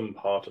just some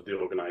part of the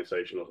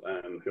organization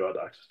who had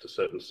access to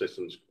certain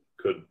systems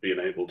could be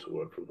enabled to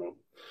work from home.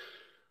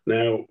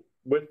 Now,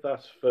 with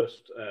that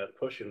first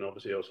push, and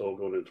obviously us all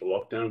going into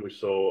lockdown, we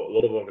saw a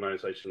lot of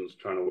organizations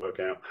trying to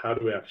work out how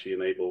do we actually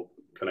enable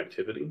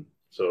connectivity.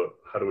 So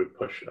how do we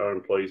push our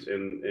employees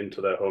into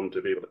their home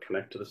to be able to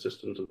connect to the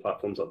systems and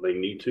platforms that they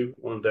need to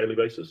on a daily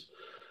basis?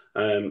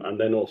 And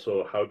then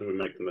also, how do we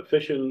make them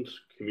efficient,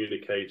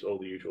 communicate, all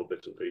the usual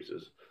bits and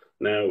pieces.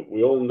 Now,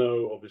 we all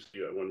know,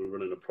 obviously, when we're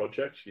running a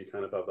project, you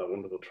kind of have that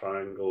wonderful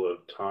triangle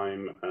of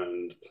time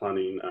and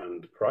planning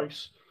and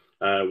price.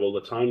 Well,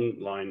 the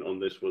timeline on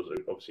this was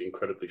obviously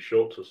incredibly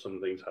short, so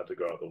some things had to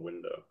go out the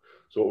window.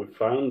 So what we've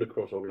found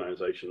across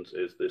organizations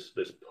is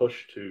this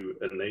push to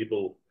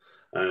enable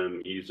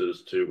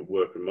users to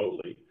work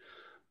remotely.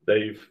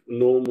 They've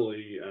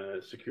normally,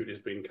 security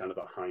has been kind of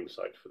a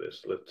hindsight for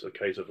this. It's a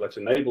case of let's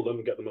enable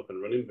them, get them up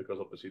and running, because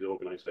obviously the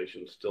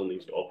organization still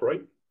needs to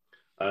operate.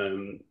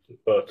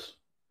 But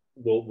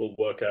we'll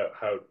work out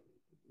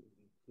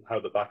how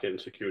the back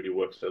end security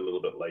works a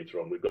little bit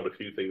later on. We've got a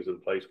few things in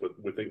place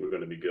we think we're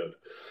going to be good.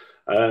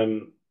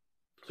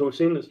 So we've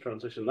seen this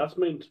transition. That's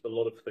meant a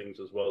lot of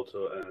things as well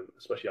to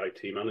especially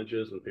IT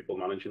managers and people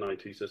managing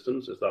IT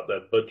systems, is that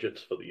their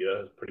budgets for the year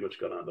has pretty much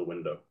gone out the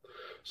window.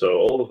 So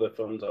all of the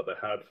funds that they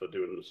had for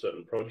doing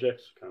certain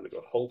projects kind of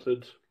got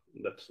halted.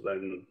 Let's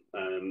then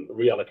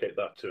reallocate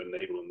that to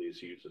enabling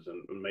these users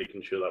and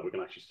making sure that we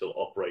can actually still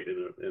operate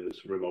in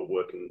this remote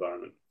working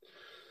environment.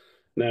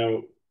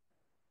 Now,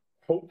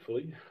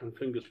 hopefully, and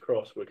fingers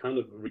crossed, we're kind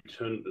of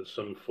returned to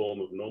some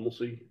form of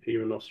normalcy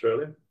here in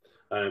Australia.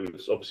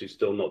 It's obviously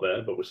still not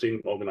there, but we're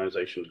seeing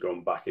organizations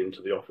going back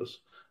into the office.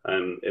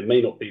 It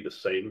may not be the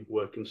same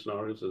working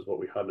scenarios as what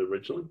we had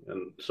originally,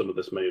 and some of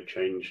this may have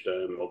changed,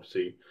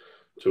 obviously,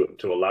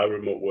 to allow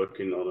remote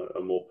working on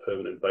a more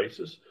permanent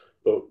basis.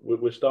 But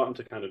we're starting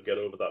to kind of get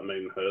over that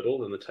main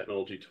hurdle, and the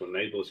technology to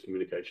enable this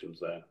communications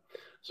there.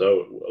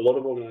 So a lot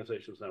of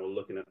organizations now are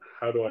looking at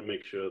how do I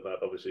make sure that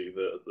obviously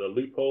the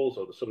loopholes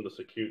or some of the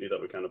security that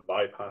we kind of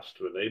bypass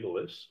to enable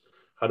this,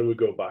 how do we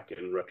go back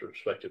and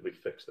retrospectively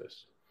fix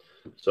this?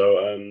 So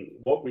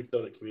what we've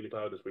done at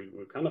CommuniCloud is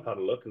we've kind of had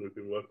a look, and we've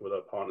been working with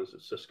our partners at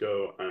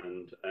Cisco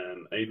and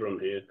Avron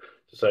here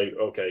to say,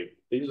 okay,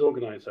 these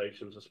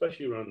organizations,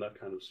 especially around that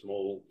kind of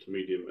small to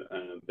medium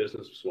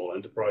business, small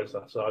enterprise,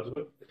 that side of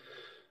it,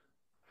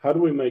 how do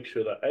we make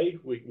sure that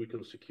we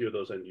can secure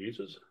those end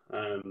users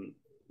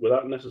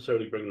without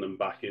necessarily bringing them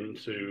back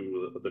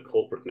into the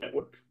corporate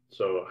network?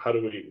 So how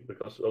do we,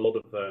 because a lot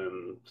of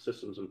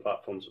systems and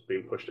platforms have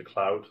been pushed to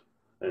cloud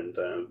and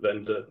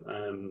vendor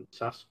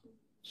SaaS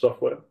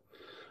software.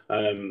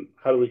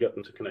 How do we get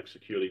them to connect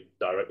securely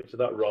directly to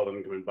that rather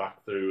than going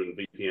back through and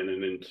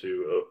VPNing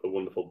into a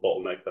wonderful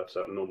bottleneck that's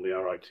normally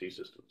our IT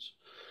systems?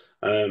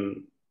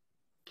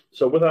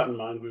 So with that in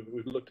mind,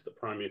 we've looked at the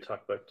primary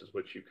attack vectors,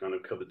 which you kind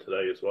of covered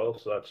today as well.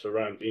 So that's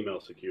around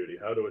email security.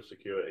 How do we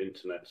secure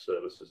internet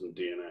services and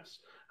DNS?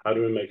 How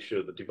do we make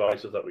sure the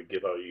devices that we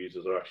give our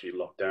users are actually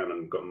locked down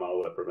and got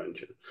malware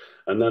prevention?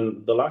 And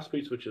then the last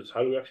piece, which is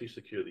how do we actually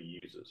secure the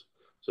users?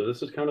 So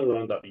this is kind of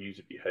around that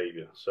user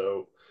behavior.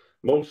 So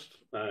most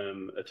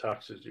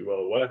attacks, as you're well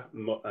aware,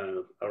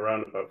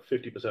 around about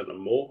 50% or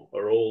more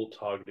are all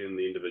targeting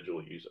the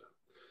individual user.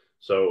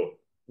 So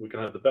we can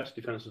have the best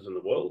defenses in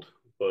the world,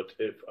 but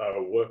if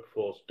our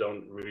workforce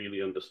don't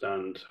really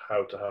understand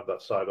how to have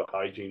that cyber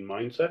hygiene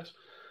mindset,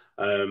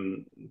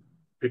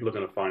 people are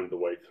going to find the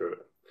way through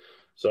it.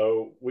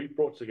 So we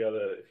brought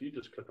together, if you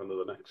just click onto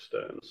the next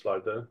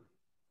slide there.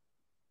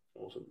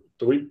 Awesome.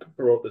 So we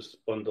brought this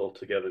bundle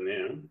together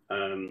now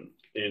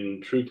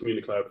in true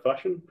CommuniCloud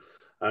fashion.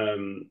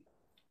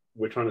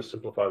 We're trying to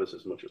simplify this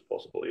as much as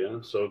possible, yeah?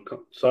 So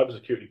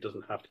cybersecurity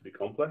doesn't have to be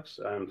complex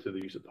to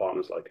the use of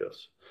partners like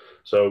us.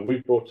 So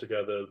we've brought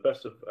together the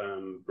best of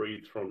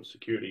breed from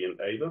security and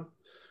Ava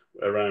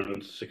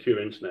around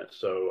secure internet,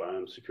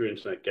 so secure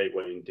internet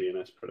gateway and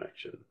DNS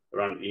protection,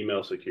 around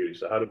email security.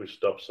 So how do we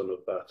stop some of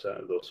that,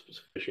 those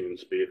phishing and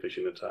spear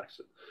phishing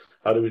attacks?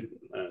 How do we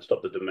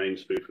stop the domain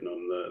spoofing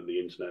on the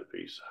internet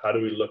piece? How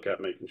do we look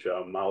at making sure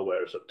our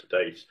malware is up to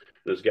date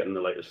and is getting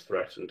the latest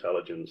threat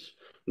intelligence,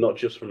 not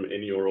just from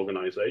in your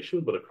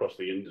organization, but across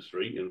the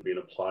industry and being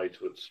applied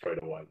to it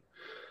straight away?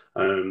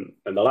 And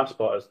the last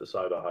part is the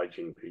cyber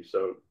hygiene piece.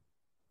 So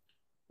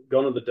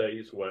gone are the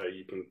days where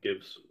you can give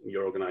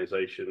your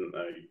organization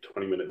a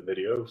 20-minute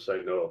video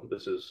saying, oh,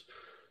 this is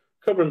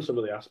covering some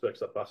of the aspects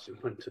that Bastien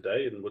went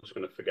today, and we're just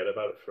going to forget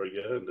about it for a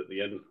year. And at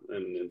the end,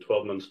 in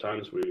 12 months'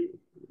 time, we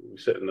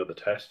sit another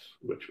test,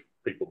 which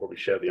people probably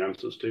share the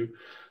answers to,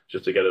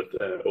 just to get it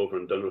over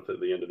and done with at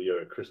the end of the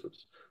year at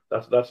Christmas.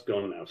 That's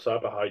gone now.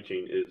 Cyber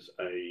hygiene is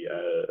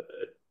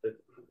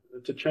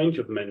it's a change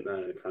of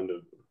kind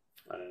of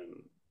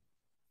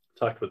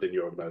attack within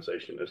your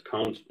organization. It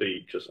can't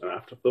be just an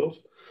afterthought.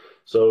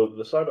 So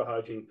the cyber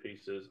hygiene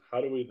piece is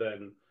how do we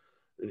then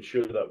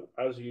ensure that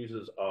as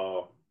users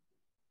are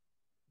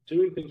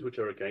doing things which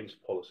are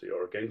against policy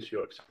or against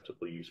your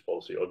acceptable use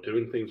policy or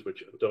doing things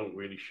which don't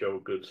really show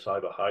good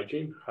cyber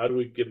hygiene, how do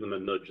we give them a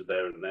nudge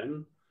there and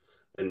then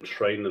and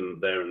train them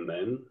there and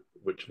then,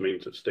 which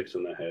means it sticks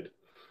in their head?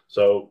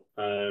 So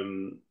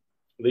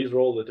these are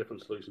all the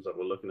different solutions that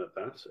we're looking at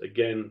that.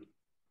 Again,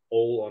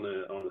 all on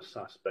a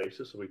SaaS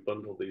basis. So we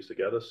bundled these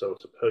together. So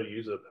it's a per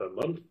user per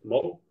month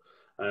model,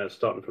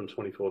 starting from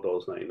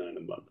 $24.99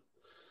 a month.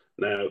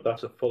 Now,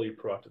 that's a fully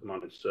proactive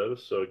managed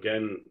service. So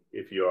again,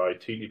 if your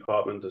IT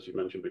department, as you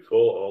mentioned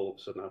before, all of a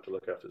sudden have to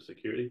look after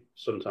security,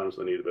 sometimes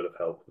they need a bit of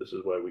help. This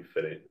is where we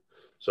fit in.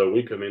 So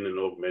we come in and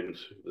augment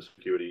the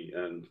security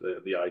and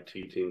the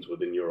IT teams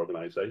within your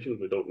organization.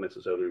 We don't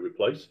necessarily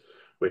replace.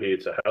 We're here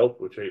to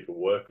help. We're here to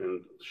work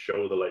and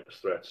show the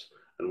latest threats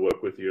and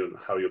work with you on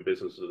how your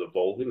business is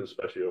evolving,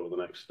 especially over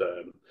the next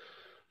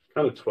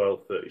kind of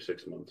 12,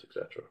 36 months,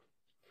 etc.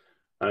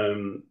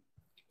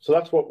 So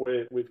that's what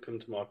we've come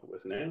to market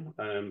with now.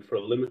 For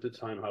a limited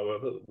time,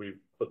 however, we've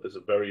put this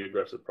a very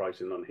aggressive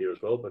pricing on here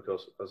as well,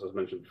 because as I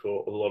mentioned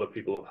before, a lot of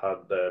people have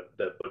had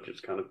their budgets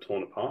kind of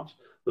torn apart.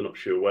 They're not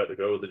sure where to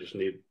go. They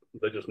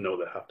just know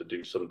they have to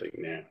do something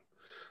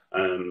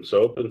now.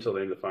 So up until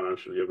the end of the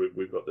financial year,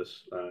 we've got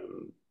this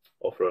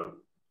offer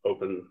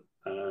open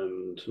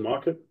to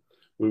market.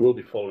 We will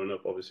be following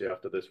up, obviously,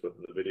 after this with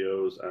the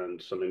videos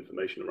and some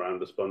information around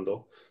this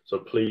bundle. So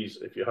please,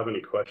 if you have any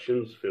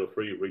questions, feel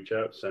free to reach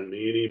out, send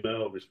me an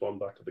email, respond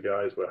back to the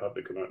guys. We're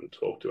happy to come out and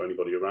talk to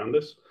anybody around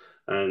this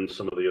and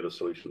some of the other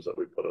solutions that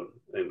we put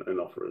in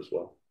offer as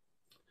well.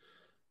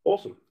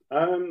 Awesome.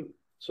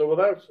 So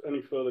without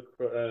any further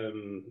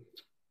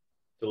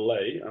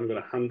delay, I'm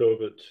going to hand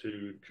over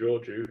to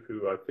Georgiou,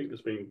 who I think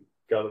has been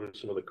gathering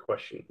some of the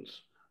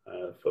questions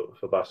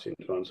for Bastien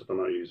to answer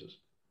from our users.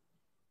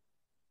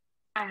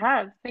 I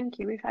have, thank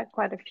you. We've had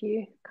quite a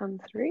few come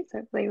through, so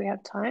hopefully we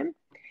have time.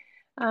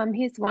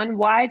 Here's one.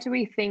 Why do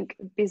we think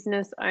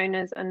business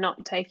owners are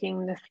not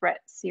taking the threat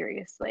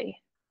seriously?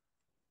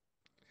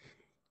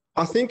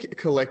 I think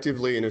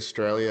collectively in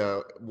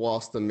Australia,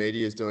 whilst the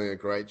media is doing a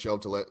great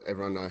job to let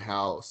everyone know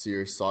how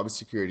serious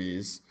cybersecurity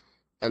is,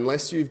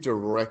 unless you've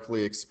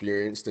directly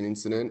experienced an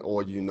incident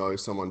or you know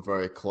someone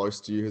very close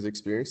to you who's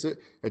experienced it,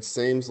 it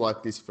seems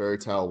like this fairy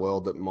tale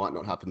world that might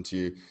not happen to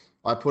you.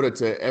 I put it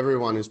to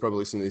everyone who's probably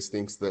listening to this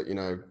thinks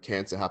that,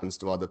 cancer happens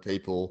to other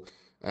people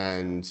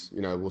and,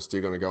 we're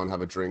still going to go and have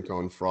a drink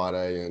on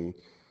Friday. And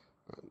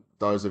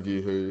those of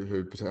you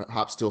who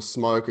perhaps still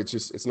smoke,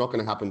 it's not going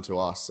to happen to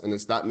us. And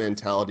it's that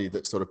mentality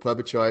that sort of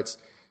perpetuates.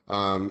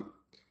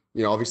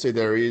 Obviously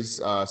there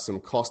is some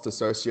cost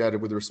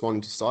associated with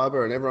responding to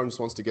cyber, and everyone just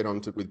wants to get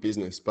on with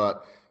business.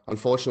 But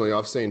unfortunately,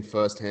 I've seen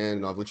firsthand,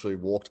 and I've literally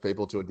walked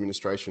people to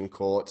administration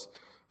court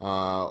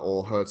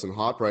or heard some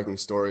heartbreaking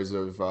stories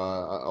of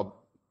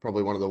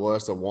probably one of the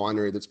worst, a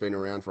winery that's been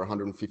around for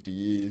 150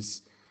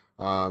 years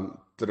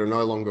that are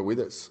no longer with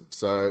us.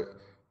 So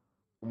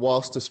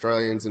whilst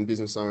Australians and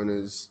business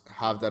owners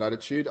have that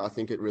attitude, I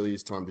think it really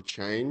is time to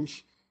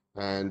change.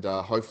 And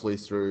hopefully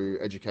through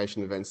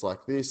education events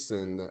like this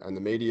and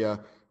the media,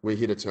 we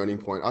hit a turning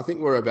point. I think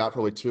we're about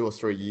probably 2 or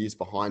 3 years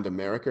behind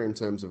America in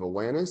terms of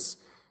awareness,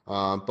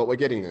 but we're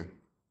getting there.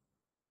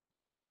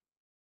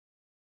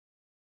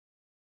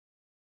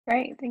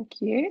 Great,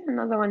 thank you.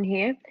 Another one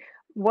here.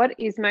 What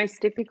is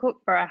most difficult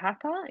for a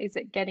hacker? Is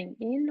it getting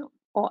in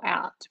or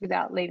out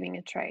without leaving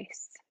a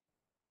trace?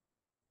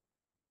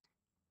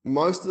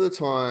 Most of the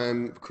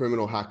time,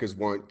 criminal hackers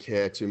won't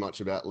care too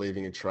much about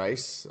leaving a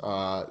trace.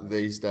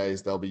 These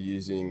days, they'll be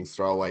using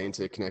throwaway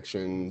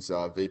interconnections,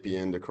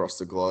 VPN across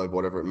the globe,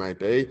 whatever it may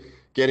be.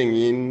 Getting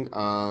in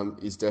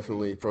is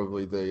definitely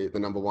probably the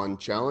number one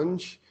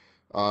challenge,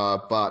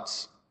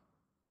 but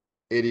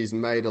it is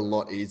made a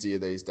lot easier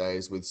these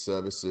days with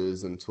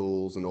services and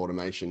tools and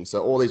automation.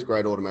 So all these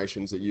great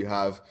automations that you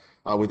have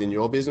within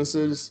your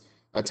businesses,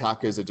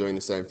 attackers are doing the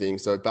same thing.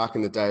 So back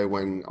in the day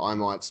when I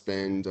might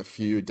spend a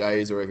few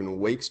days or even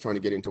weeks trying to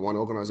get into one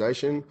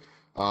organization,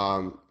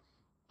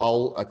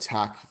 I'll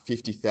attack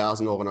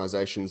 50,000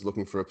 organizations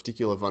looking for a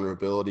particular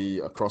vulnerability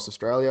across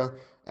Australia,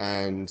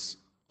 and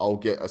I'll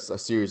get a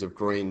series of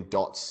green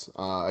dots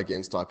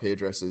against IP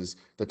addresses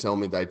that tell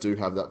me they do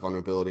have that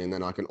vulnerability, and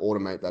then I can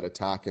automate that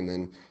attack, and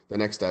then the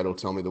next day it'll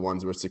tell me the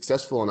ones that were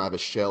successful, and I have a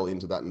shell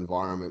into that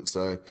environment.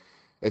 So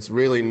it's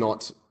really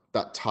not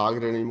that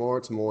targeted anymore.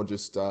 It's more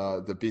just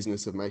the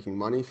business of making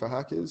money for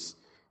hackers.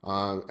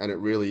 And it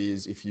really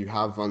is, if you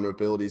have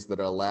vulnerabilities that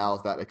allow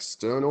that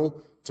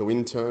external to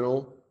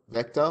internal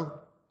vector,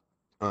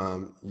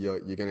 you're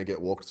going to get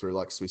walked through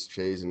like Swiss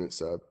cheese, and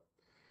it's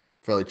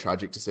fairly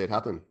tragic to see it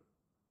happen.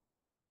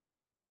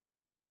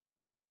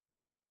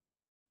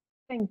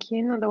 Thank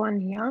you. Another one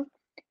here.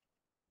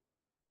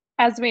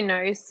 As we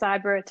know,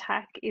 cyber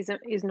attack is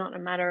not a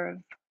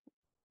matter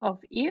of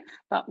if,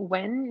 but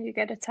when you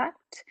get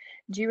attacked.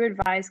 Do you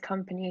advise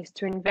companies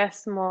to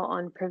invest more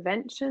on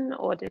prevention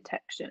or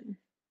detection?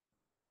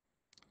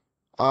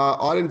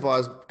 I'd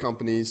advise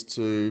companies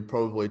to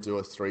probably do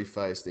a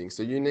three-phase thing.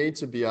 So you need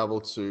to be able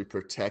to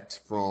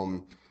protect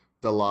from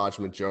the large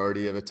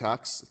majority of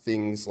attacks.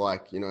 Things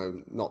like,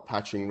 not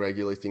patching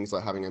regularly, things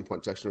like having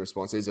endpoint detection and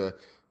response. These are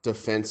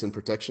defense and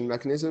protection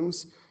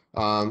mechanisms.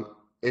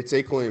 It's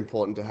equally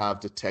important to have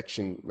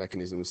detection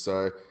mechanisms.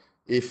 So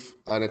if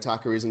an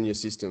attacker is in your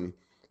system,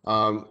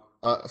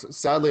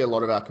 sadly, a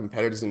lot of our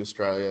competitors in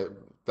Australia,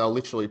 they'll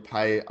literally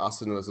pay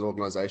us as an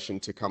organization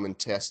to come and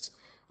test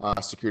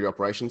security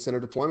operations center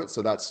deployment.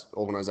 So that's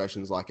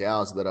organizations like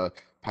ours that are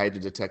paid to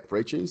detect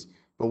breaches.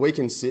 But we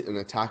can sit an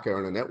attacker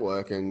on a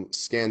network and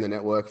scan the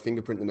network,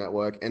 fingerprint the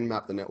network,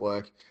 nmap the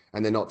network,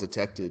 and they're not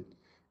detected.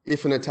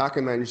 If an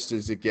attacker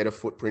manages to get a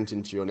footprint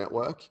into your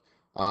network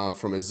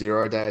from a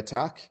zero-day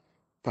attack,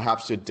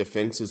 perhaps your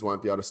defenses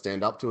won't be able to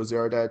stand up to a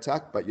zero-day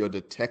attack, but your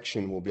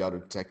detection will be able to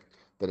detect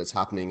that it's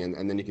happening,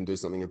 and then you can do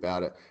something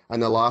about it.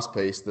 And the last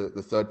piece, the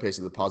third piece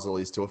of the puzzle,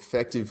 is to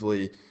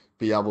effectively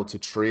be able to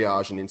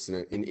triage an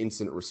incident in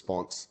incident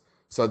response.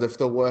 So if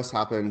the worst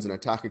happens, an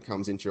attacker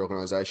comes into your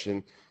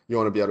organization, you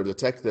want to be able to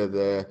detect they're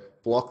there,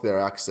 block their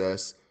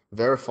access,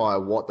 verify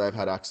what they've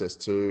had access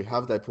to,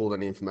 have they pulled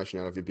any information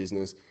out of your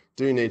business,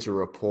 do you need to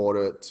report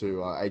it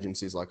to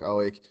agencies like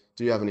OIC,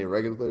 do you have any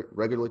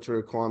regulatory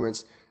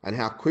requirements, and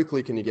how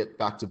quickly can you get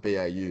back to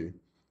BAU?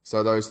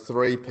 So those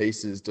three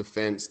pieces,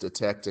 defense,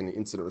 detect, and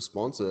incident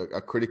response,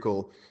 are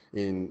critical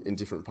in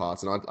different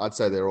parts, and I'd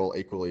say they're all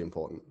equally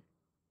important.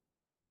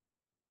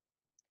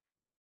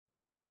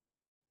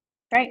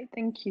 Great,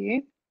 thank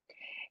you.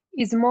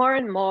 Is more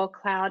and more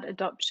cloud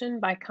adoption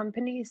by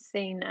companies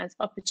seen as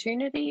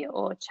opportunity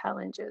or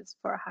challenges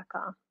for a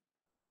hacker?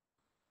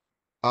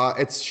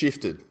 It's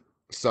shifted.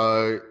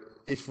 So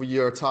if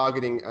you're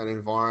targeting an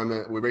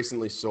environment, we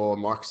recently saw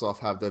Microsoft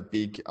have the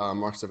big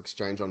Microsoft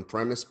Exchange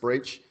on-premise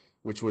breach,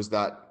 which was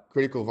that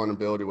critical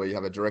vulnerability where you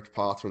have a direct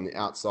path from the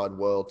outside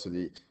world to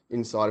the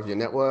inside of your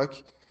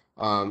network.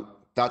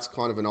 That's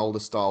kind of an older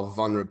style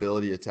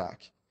vulnerability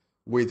attack.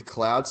 With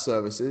cloud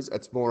services,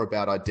 it's more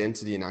about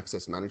identity and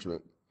access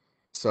management.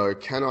 So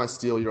can I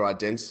steal your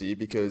identity?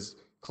 Because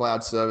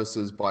cloud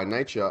services by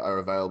nature are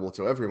available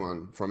to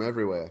everyone from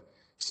everywhere.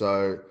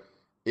 So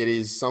it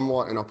is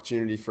somewhat an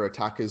opportunity for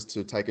attackers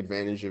to take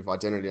advantage of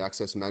identity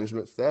access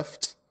management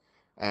theft,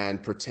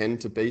 and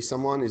pretend to be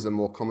someone is a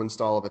more common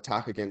style of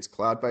attack against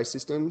cloud-based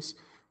systems,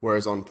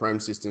 whereas on-prem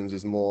systems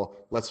is more,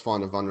 let's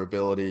find a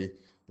vulnerability,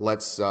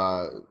 let's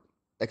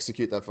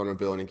execute that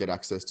vulnerability and get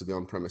access to the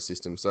on-premise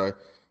system. So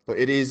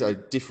it is a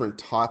different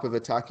type of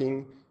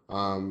attacking,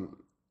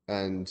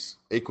 and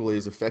equally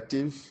as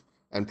effective,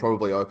 and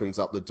probably opens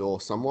up the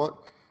door somewhat.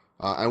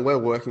 And we're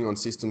working on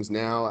systems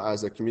now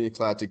as a community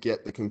cloud to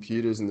get the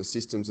computers and the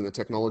systems and the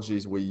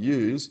technologies we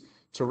use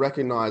to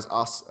recognize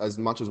us as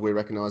much as we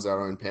recognize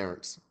our own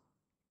parents.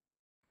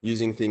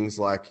 Using things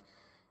like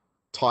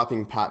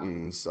typing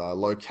patterns,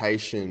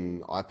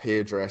 location,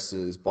 IP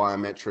addresses,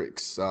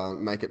 biometrics,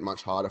 make it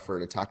much harder for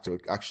an attack to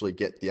actually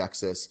get the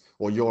access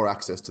or your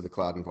access to the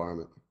cloud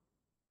environment.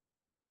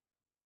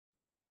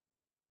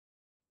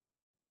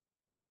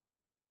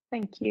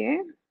 Thank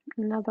you.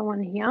 Another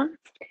one here.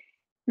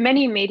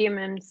 Many medium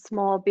and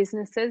small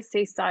businesses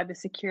see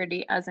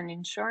cybersecurity as an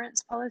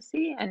insurance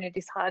policy, and it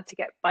is hard to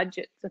get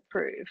budgets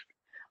approved.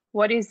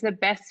 What is the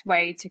best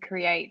way to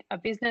create a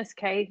business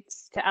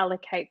case to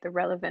allocate the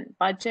relevant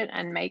budget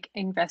and make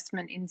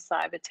investment in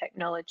cyber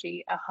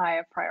technology a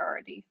higher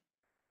priority?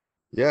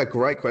 Yeah,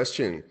 great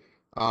question.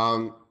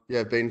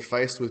 Yeah, been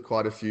faced with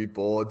quite a few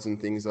boards and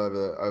things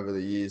over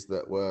the years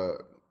that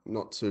were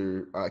not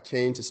too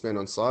keen to spend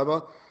on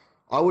cyber.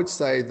 I would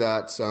say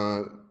that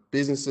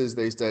businesses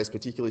these days,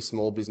 particularly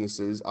small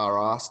businesses, are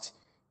asked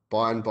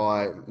by and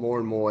by more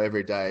and more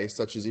every day,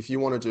 such as if you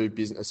want to do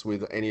business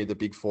with any of the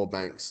big four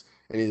banks,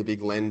 any of the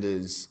big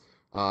lenders,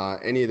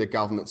 any of the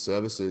government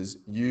services,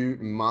 you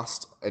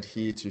must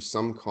adhere to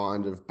some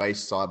kind of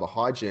base cyber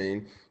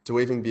hygiene to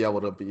even be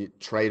able to be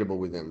tradable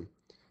with them.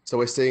 So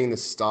we're seeing the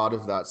start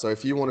of that. So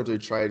if you want to do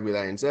trade with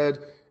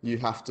ANZ, you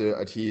have to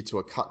adhere to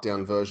a cut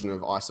down version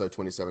of ISO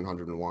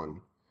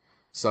 27001.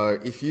 So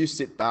if you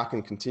sit back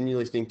and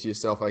continually think to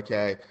yourself,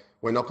 okay,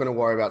 we're not going to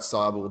worry about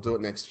cyber, we'll do it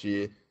next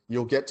year,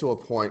 you'll get to a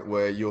point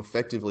where you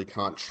effectively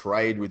can't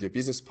trade with your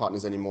business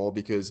partners anymore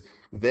because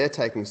they're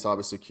taking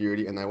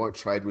cybersecurity and they won't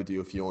trade with you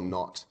if you're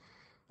not.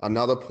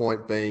 Another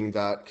point being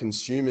that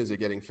consumers are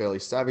getting fairly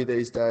savvy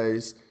these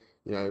days.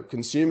 You know,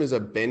 consumers are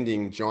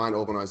bending giant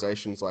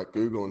organizations like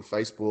Google and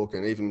Facebook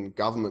and even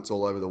governments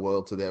all over the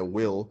world to their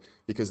will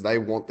because they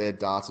want their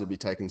data to be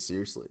taken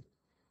seriously.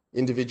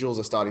 Individuals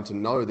are starting to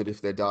know that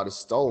if their data is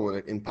stolen,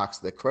 it impacts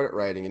their credit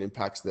rating and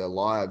impacts their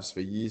lives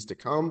for years to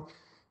come.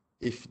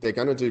 If they're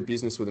going to do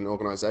business with an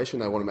organization,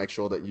 they want to make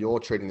sure that you're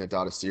treating their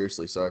data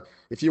seriously. So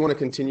if you want to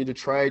continue to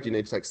trade, you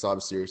need to take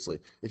cyber seriously.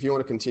 If you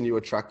want to continue to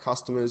attract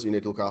customers, you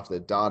need to look after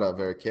their data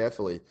very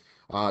carefully.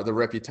 The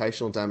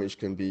reputational damage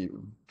can be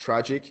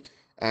tragic.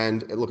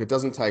 And look, it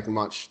doesn't take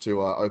much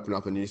to open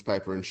up a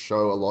newspaper and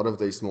show a lot of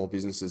these small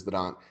businesses that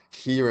aren't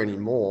here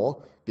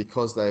anymore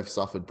because they've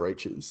suffered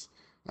breaches.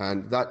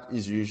 And that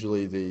is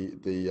usually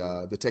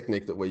the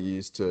technique that we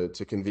use to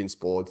convince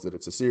boards that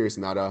it's a serious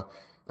matter.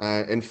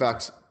 In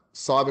fact,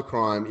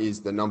 cybercrime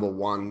is the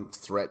 #1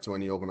 threat to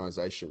any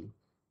organization.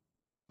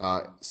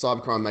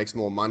 Cybercrime makes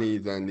more money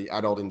than the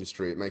adult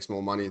industry. It makes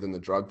more money than the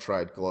drug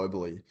trade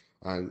globally.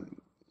 And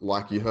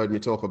like you heard me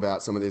talk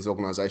about some of these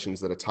organizations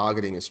that are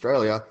targeting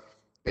Australia,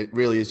 it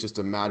really is just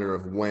a matter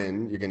of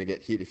when you're going to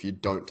get hit if you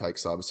don't take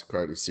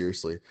cybersecurity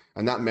seriously.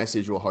 And that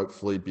message will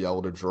hopefully be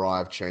able to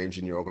drive change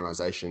in your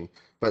organization.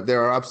 But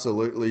there are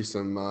absolutely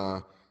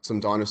some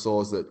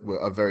dinosaurs that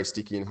are very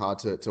sticky and hard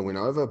to win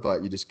over,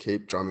 but you just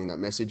keep drumming that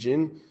message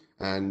in.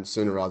 And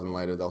sooner rather than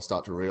later, they'll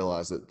start to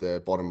realize that their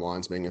bottom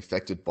line's being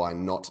affected by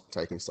not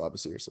taking cyber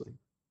seriously.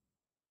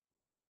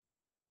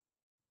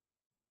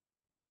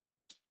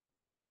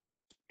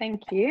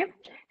 Thank you.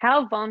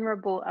 How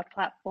vulnerable are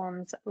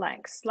platforms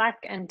like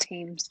Slack and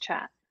Teams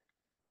chat?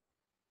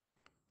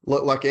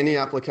 Look, like any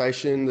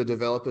application, the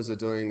developers are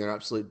doing their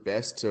absolute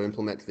best to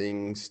implement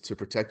things to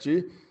protect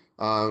you.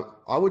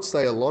 I would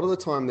say a lot of the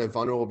time they're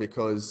vulnerable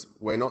because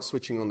we're not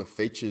switching on the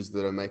features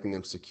that are making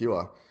them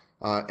secure.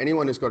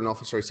 Anyone who's got an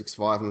Office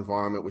 365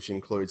 environment, which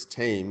includes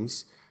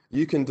Teams,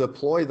 you can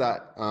deploy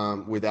that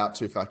without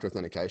two-factor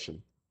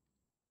authentication.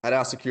 At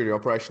our Security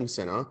Operations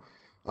Center,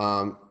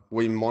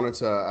 we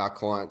monitor our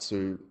clients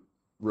who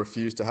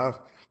refuse to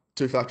have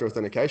two-factor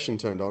authentication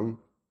turned on,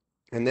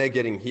 and they're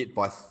getting hit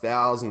by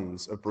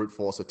thousands of brute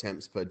force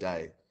attempts per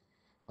day.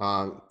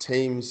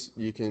 Teams,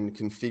 you can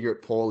configure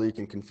it poorly, you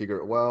can configure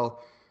it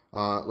well.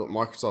 Look,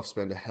 Microsoft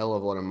spent a hell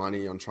of a lot of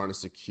money on trying to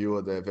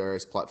secure their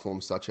various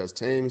platforms such as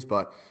Teams,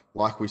 but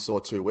like we saw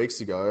 2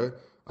 weeks ago,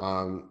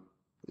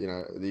 you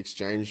know, the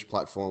Exchange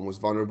platform was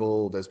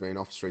vulnerable. There's been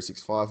Office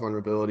 365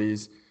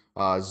 vulnerabilities.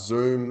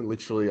 Zoom,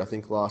 literally, I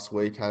think last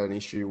week had an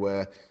issue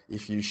where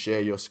if you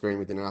share your screen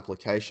within an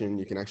application,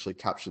 you can actually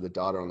capture the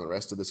data on the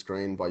rest of the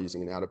screen by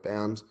using an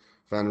out-of-bounds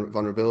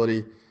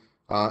vulnerability.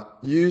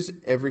 Use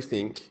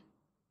everything,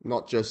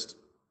 not just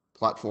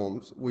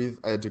platforms, with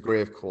a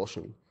degree of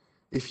caution.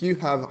 If you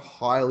have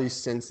highly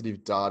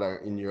sensitive data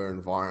in your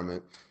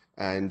environment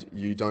and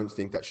you don't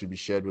think that should be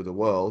shared with the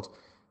world,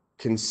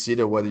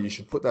 consider whether you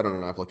should put that on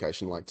an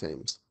application like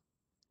Teams.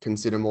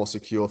 Consider more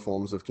secure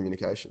forms of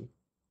communication.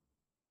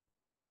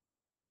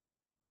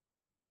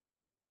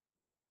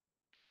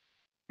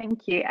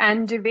 Thank you.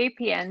 And do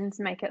VPNs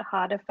make it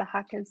harder for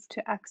hackers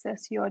to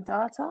access your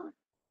data?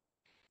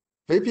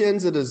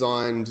 VPNs are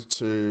designed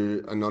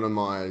to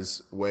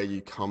anonymize where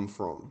you come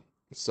from.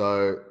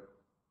 So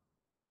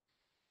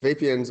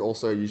VPNs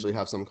also usually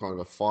have some kind of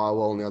a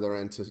firewall on the other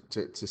end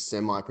to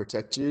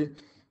semi-protect you.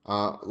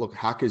 Look,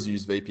 hackers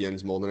use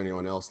VPNs more than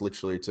anyone else,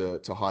 literally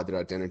to hide their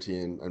identity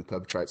and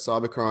perpetrate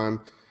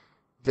cybercrime.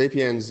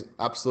 VPNs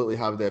absolutely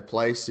have their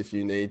place if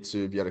you need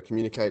to be able to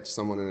communicate to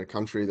someone in a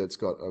country that's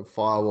got a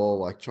firewall,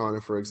 like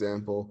China, for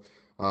example.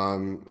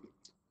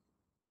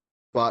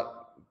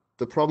 But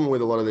the problem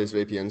with a lot of these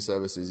VPN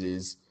services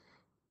is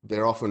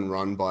they're often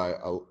run by,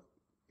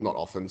 not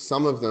often,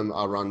 some of them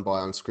are run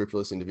by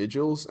unscrupulous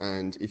individuals.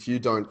 And if you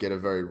don't get a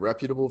very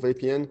reputable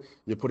VPN,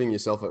 you're putting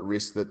yourself at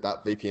risk that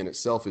that VPN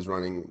itself is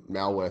running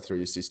malware through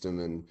your system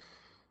and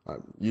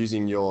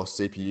using your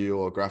CPU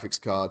or graphics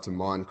card to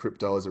mine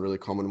crypto is a really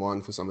common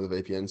one for some of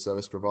the VPN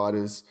service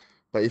providers.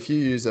 But if you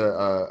use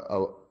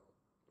a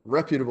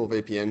reputable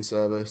VPN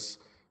service,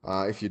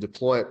 if you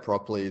deploy it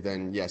properly,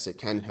 then yes, it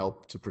can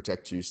help to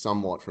protect you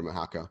somewhat from a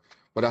hacker.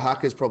 But a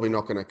hacker is probably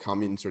not going to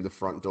come in through the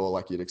front door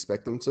like you'd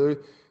expect them to.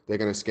 They're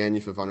going to scan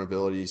you for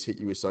vulnerabilities, hit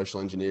you with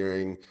social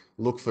engineering,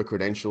 look for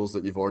credentials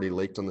that you've already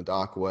leaked on the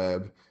dark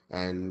web,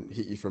 and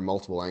hit you from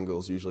multiple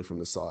angles, usually from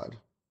the side.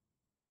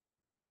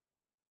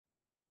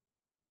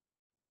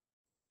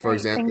 For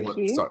Great, thank example,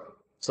 you.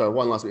 so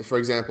one last bit. For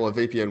example, a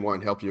VPN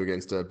won't help you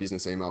against a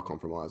business email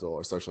compromise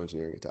or a social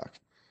engineering attack.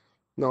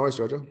 No worries,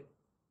 Georgia.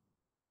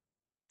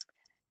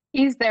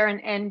 Is there an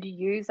end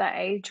user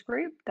age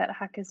group that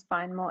hackers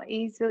find more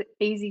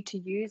easy to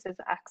use as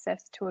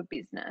access to a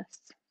business?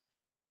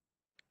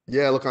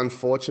 Yeah, look,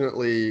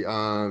 unfortunately,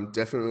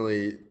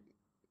 definitely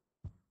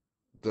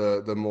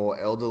the more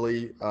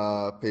elderly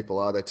people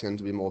are, they tend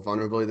to be more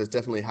vulnerable. There's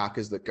definitely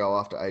hackers that go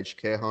after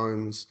aged care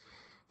homes.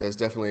 There's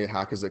definitely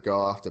hackers that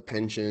go after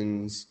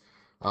pensions.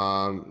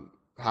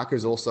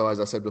 Hackers also, as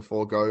I said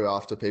before, go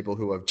after people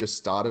who have just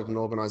started an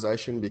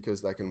organization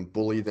because they can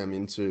bully them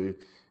into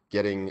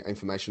getting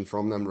information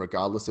from them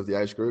regardless of the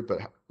age group, but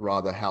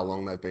rather how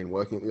long they've been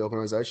working at the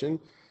organization.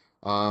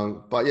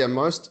 But yeah,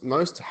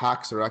 most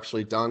hacks are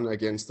actually done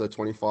against the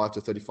 25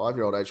 to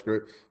 35-year-old age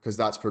group because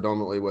that's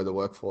predominantly where the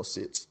workforce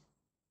sits.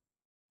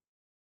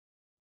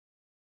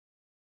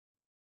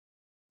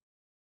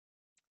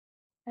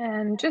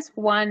 And just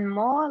one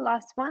more,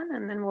 last one,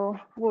 and then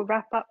we'll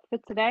wrap up for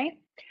today.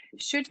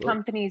 Should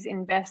companies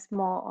invest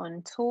more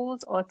on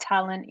tools or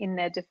talent in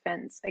their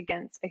defense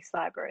against a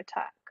cyber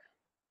attack?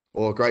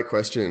 Well, great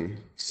question.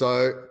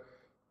 So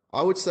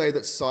I would say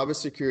that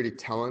cybersecurity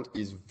talent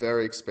is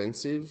very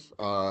expensive.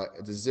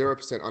 There's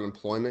 0%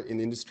 unemployment in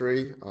the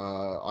industry.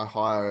 I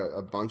hire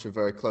a bunch of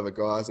very clever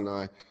guys and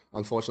I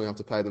unfortunately have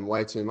to pay them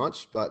way too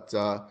much. But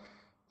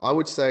I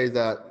would say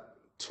that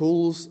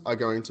tools are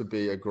going to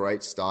be a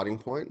great starting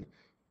point.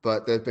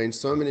 But there have been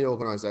so many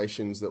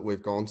organizations that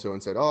we've gone to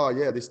and said, oh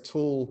yeah, this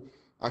tool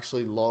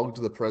actually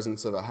logged the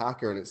presence of a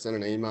hacker and it sent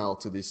an email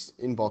to this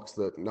inbox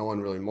that no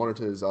one really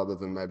monitors other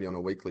than maybe on a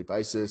weekly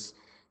basis.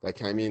 They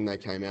came in, they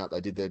came out,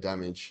 they did their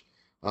damage.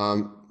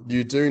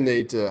 You do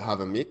need to have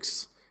a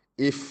mix.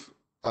 If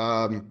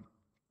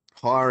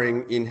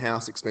hiring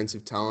in-house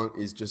expensive talent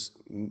is just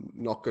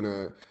not going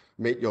to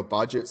meet your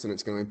budgets and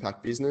it's going to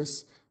impact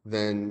business,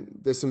 then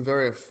there's some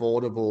very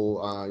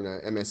affordable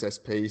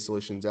MSSP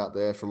solutions out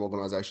there from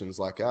organizations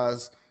like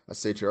ours, a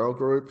CTRL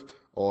group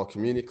or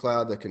Community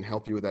Cloud that can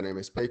help you with that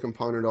MSP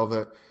component of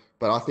it.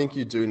 But I think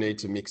you do need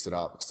to mix it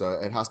up. So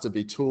it has to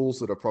be tools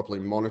that are properly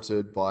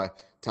monitored by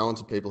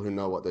talented people who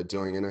know what they're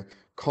doing. And a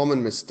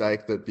common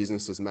mistake that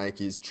businesses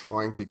make is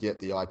trying to get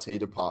the IT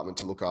department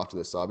to look after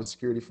their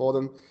cybersecurity for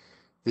them.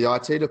 The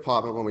IT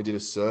department, when we did a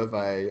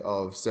survey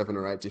of 7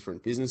 or 8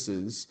 different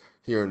businesses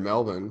here in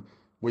Melbourne,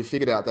 we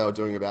figured out they were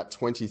doing about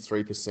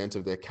 23%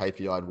 of their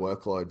KPI'd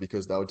workload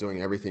because they were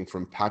doing everything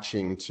from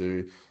patching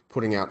to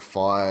putting out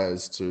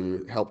fires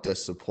to help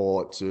desk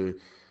support to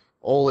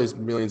all these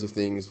millions of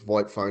things,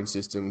 VoIP phone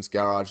systems,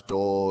 garage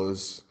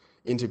doors,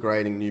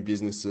 integrating new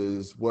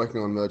businesses,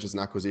 working on mergers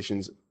and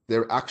acquisitions.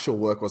 Their actual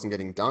work wasn't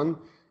getting done.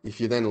 If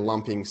you're then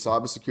lumping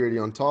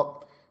cybersecurity on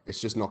top, it's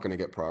just not going to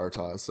get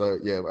prioritized. So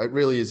yeah, it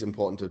really is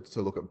important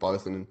to look at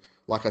both. And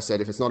like I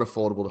said, if it's not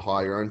affordable to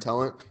hire your own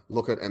talent,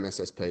 look at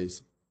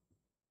MSSPs.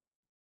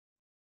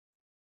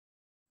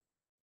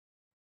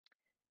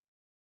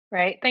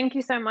 Great. Thank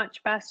you so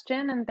much,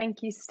 Bastian, and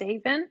thank you,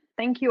 Stephen.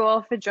 Thank you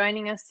all for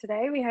joining us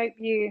today. We hope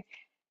you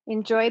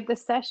enjoyed the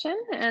session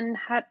and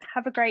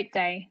have a great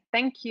day.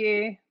 Thank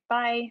you.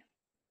 Bye.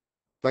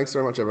 Thanks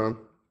very much, everyone.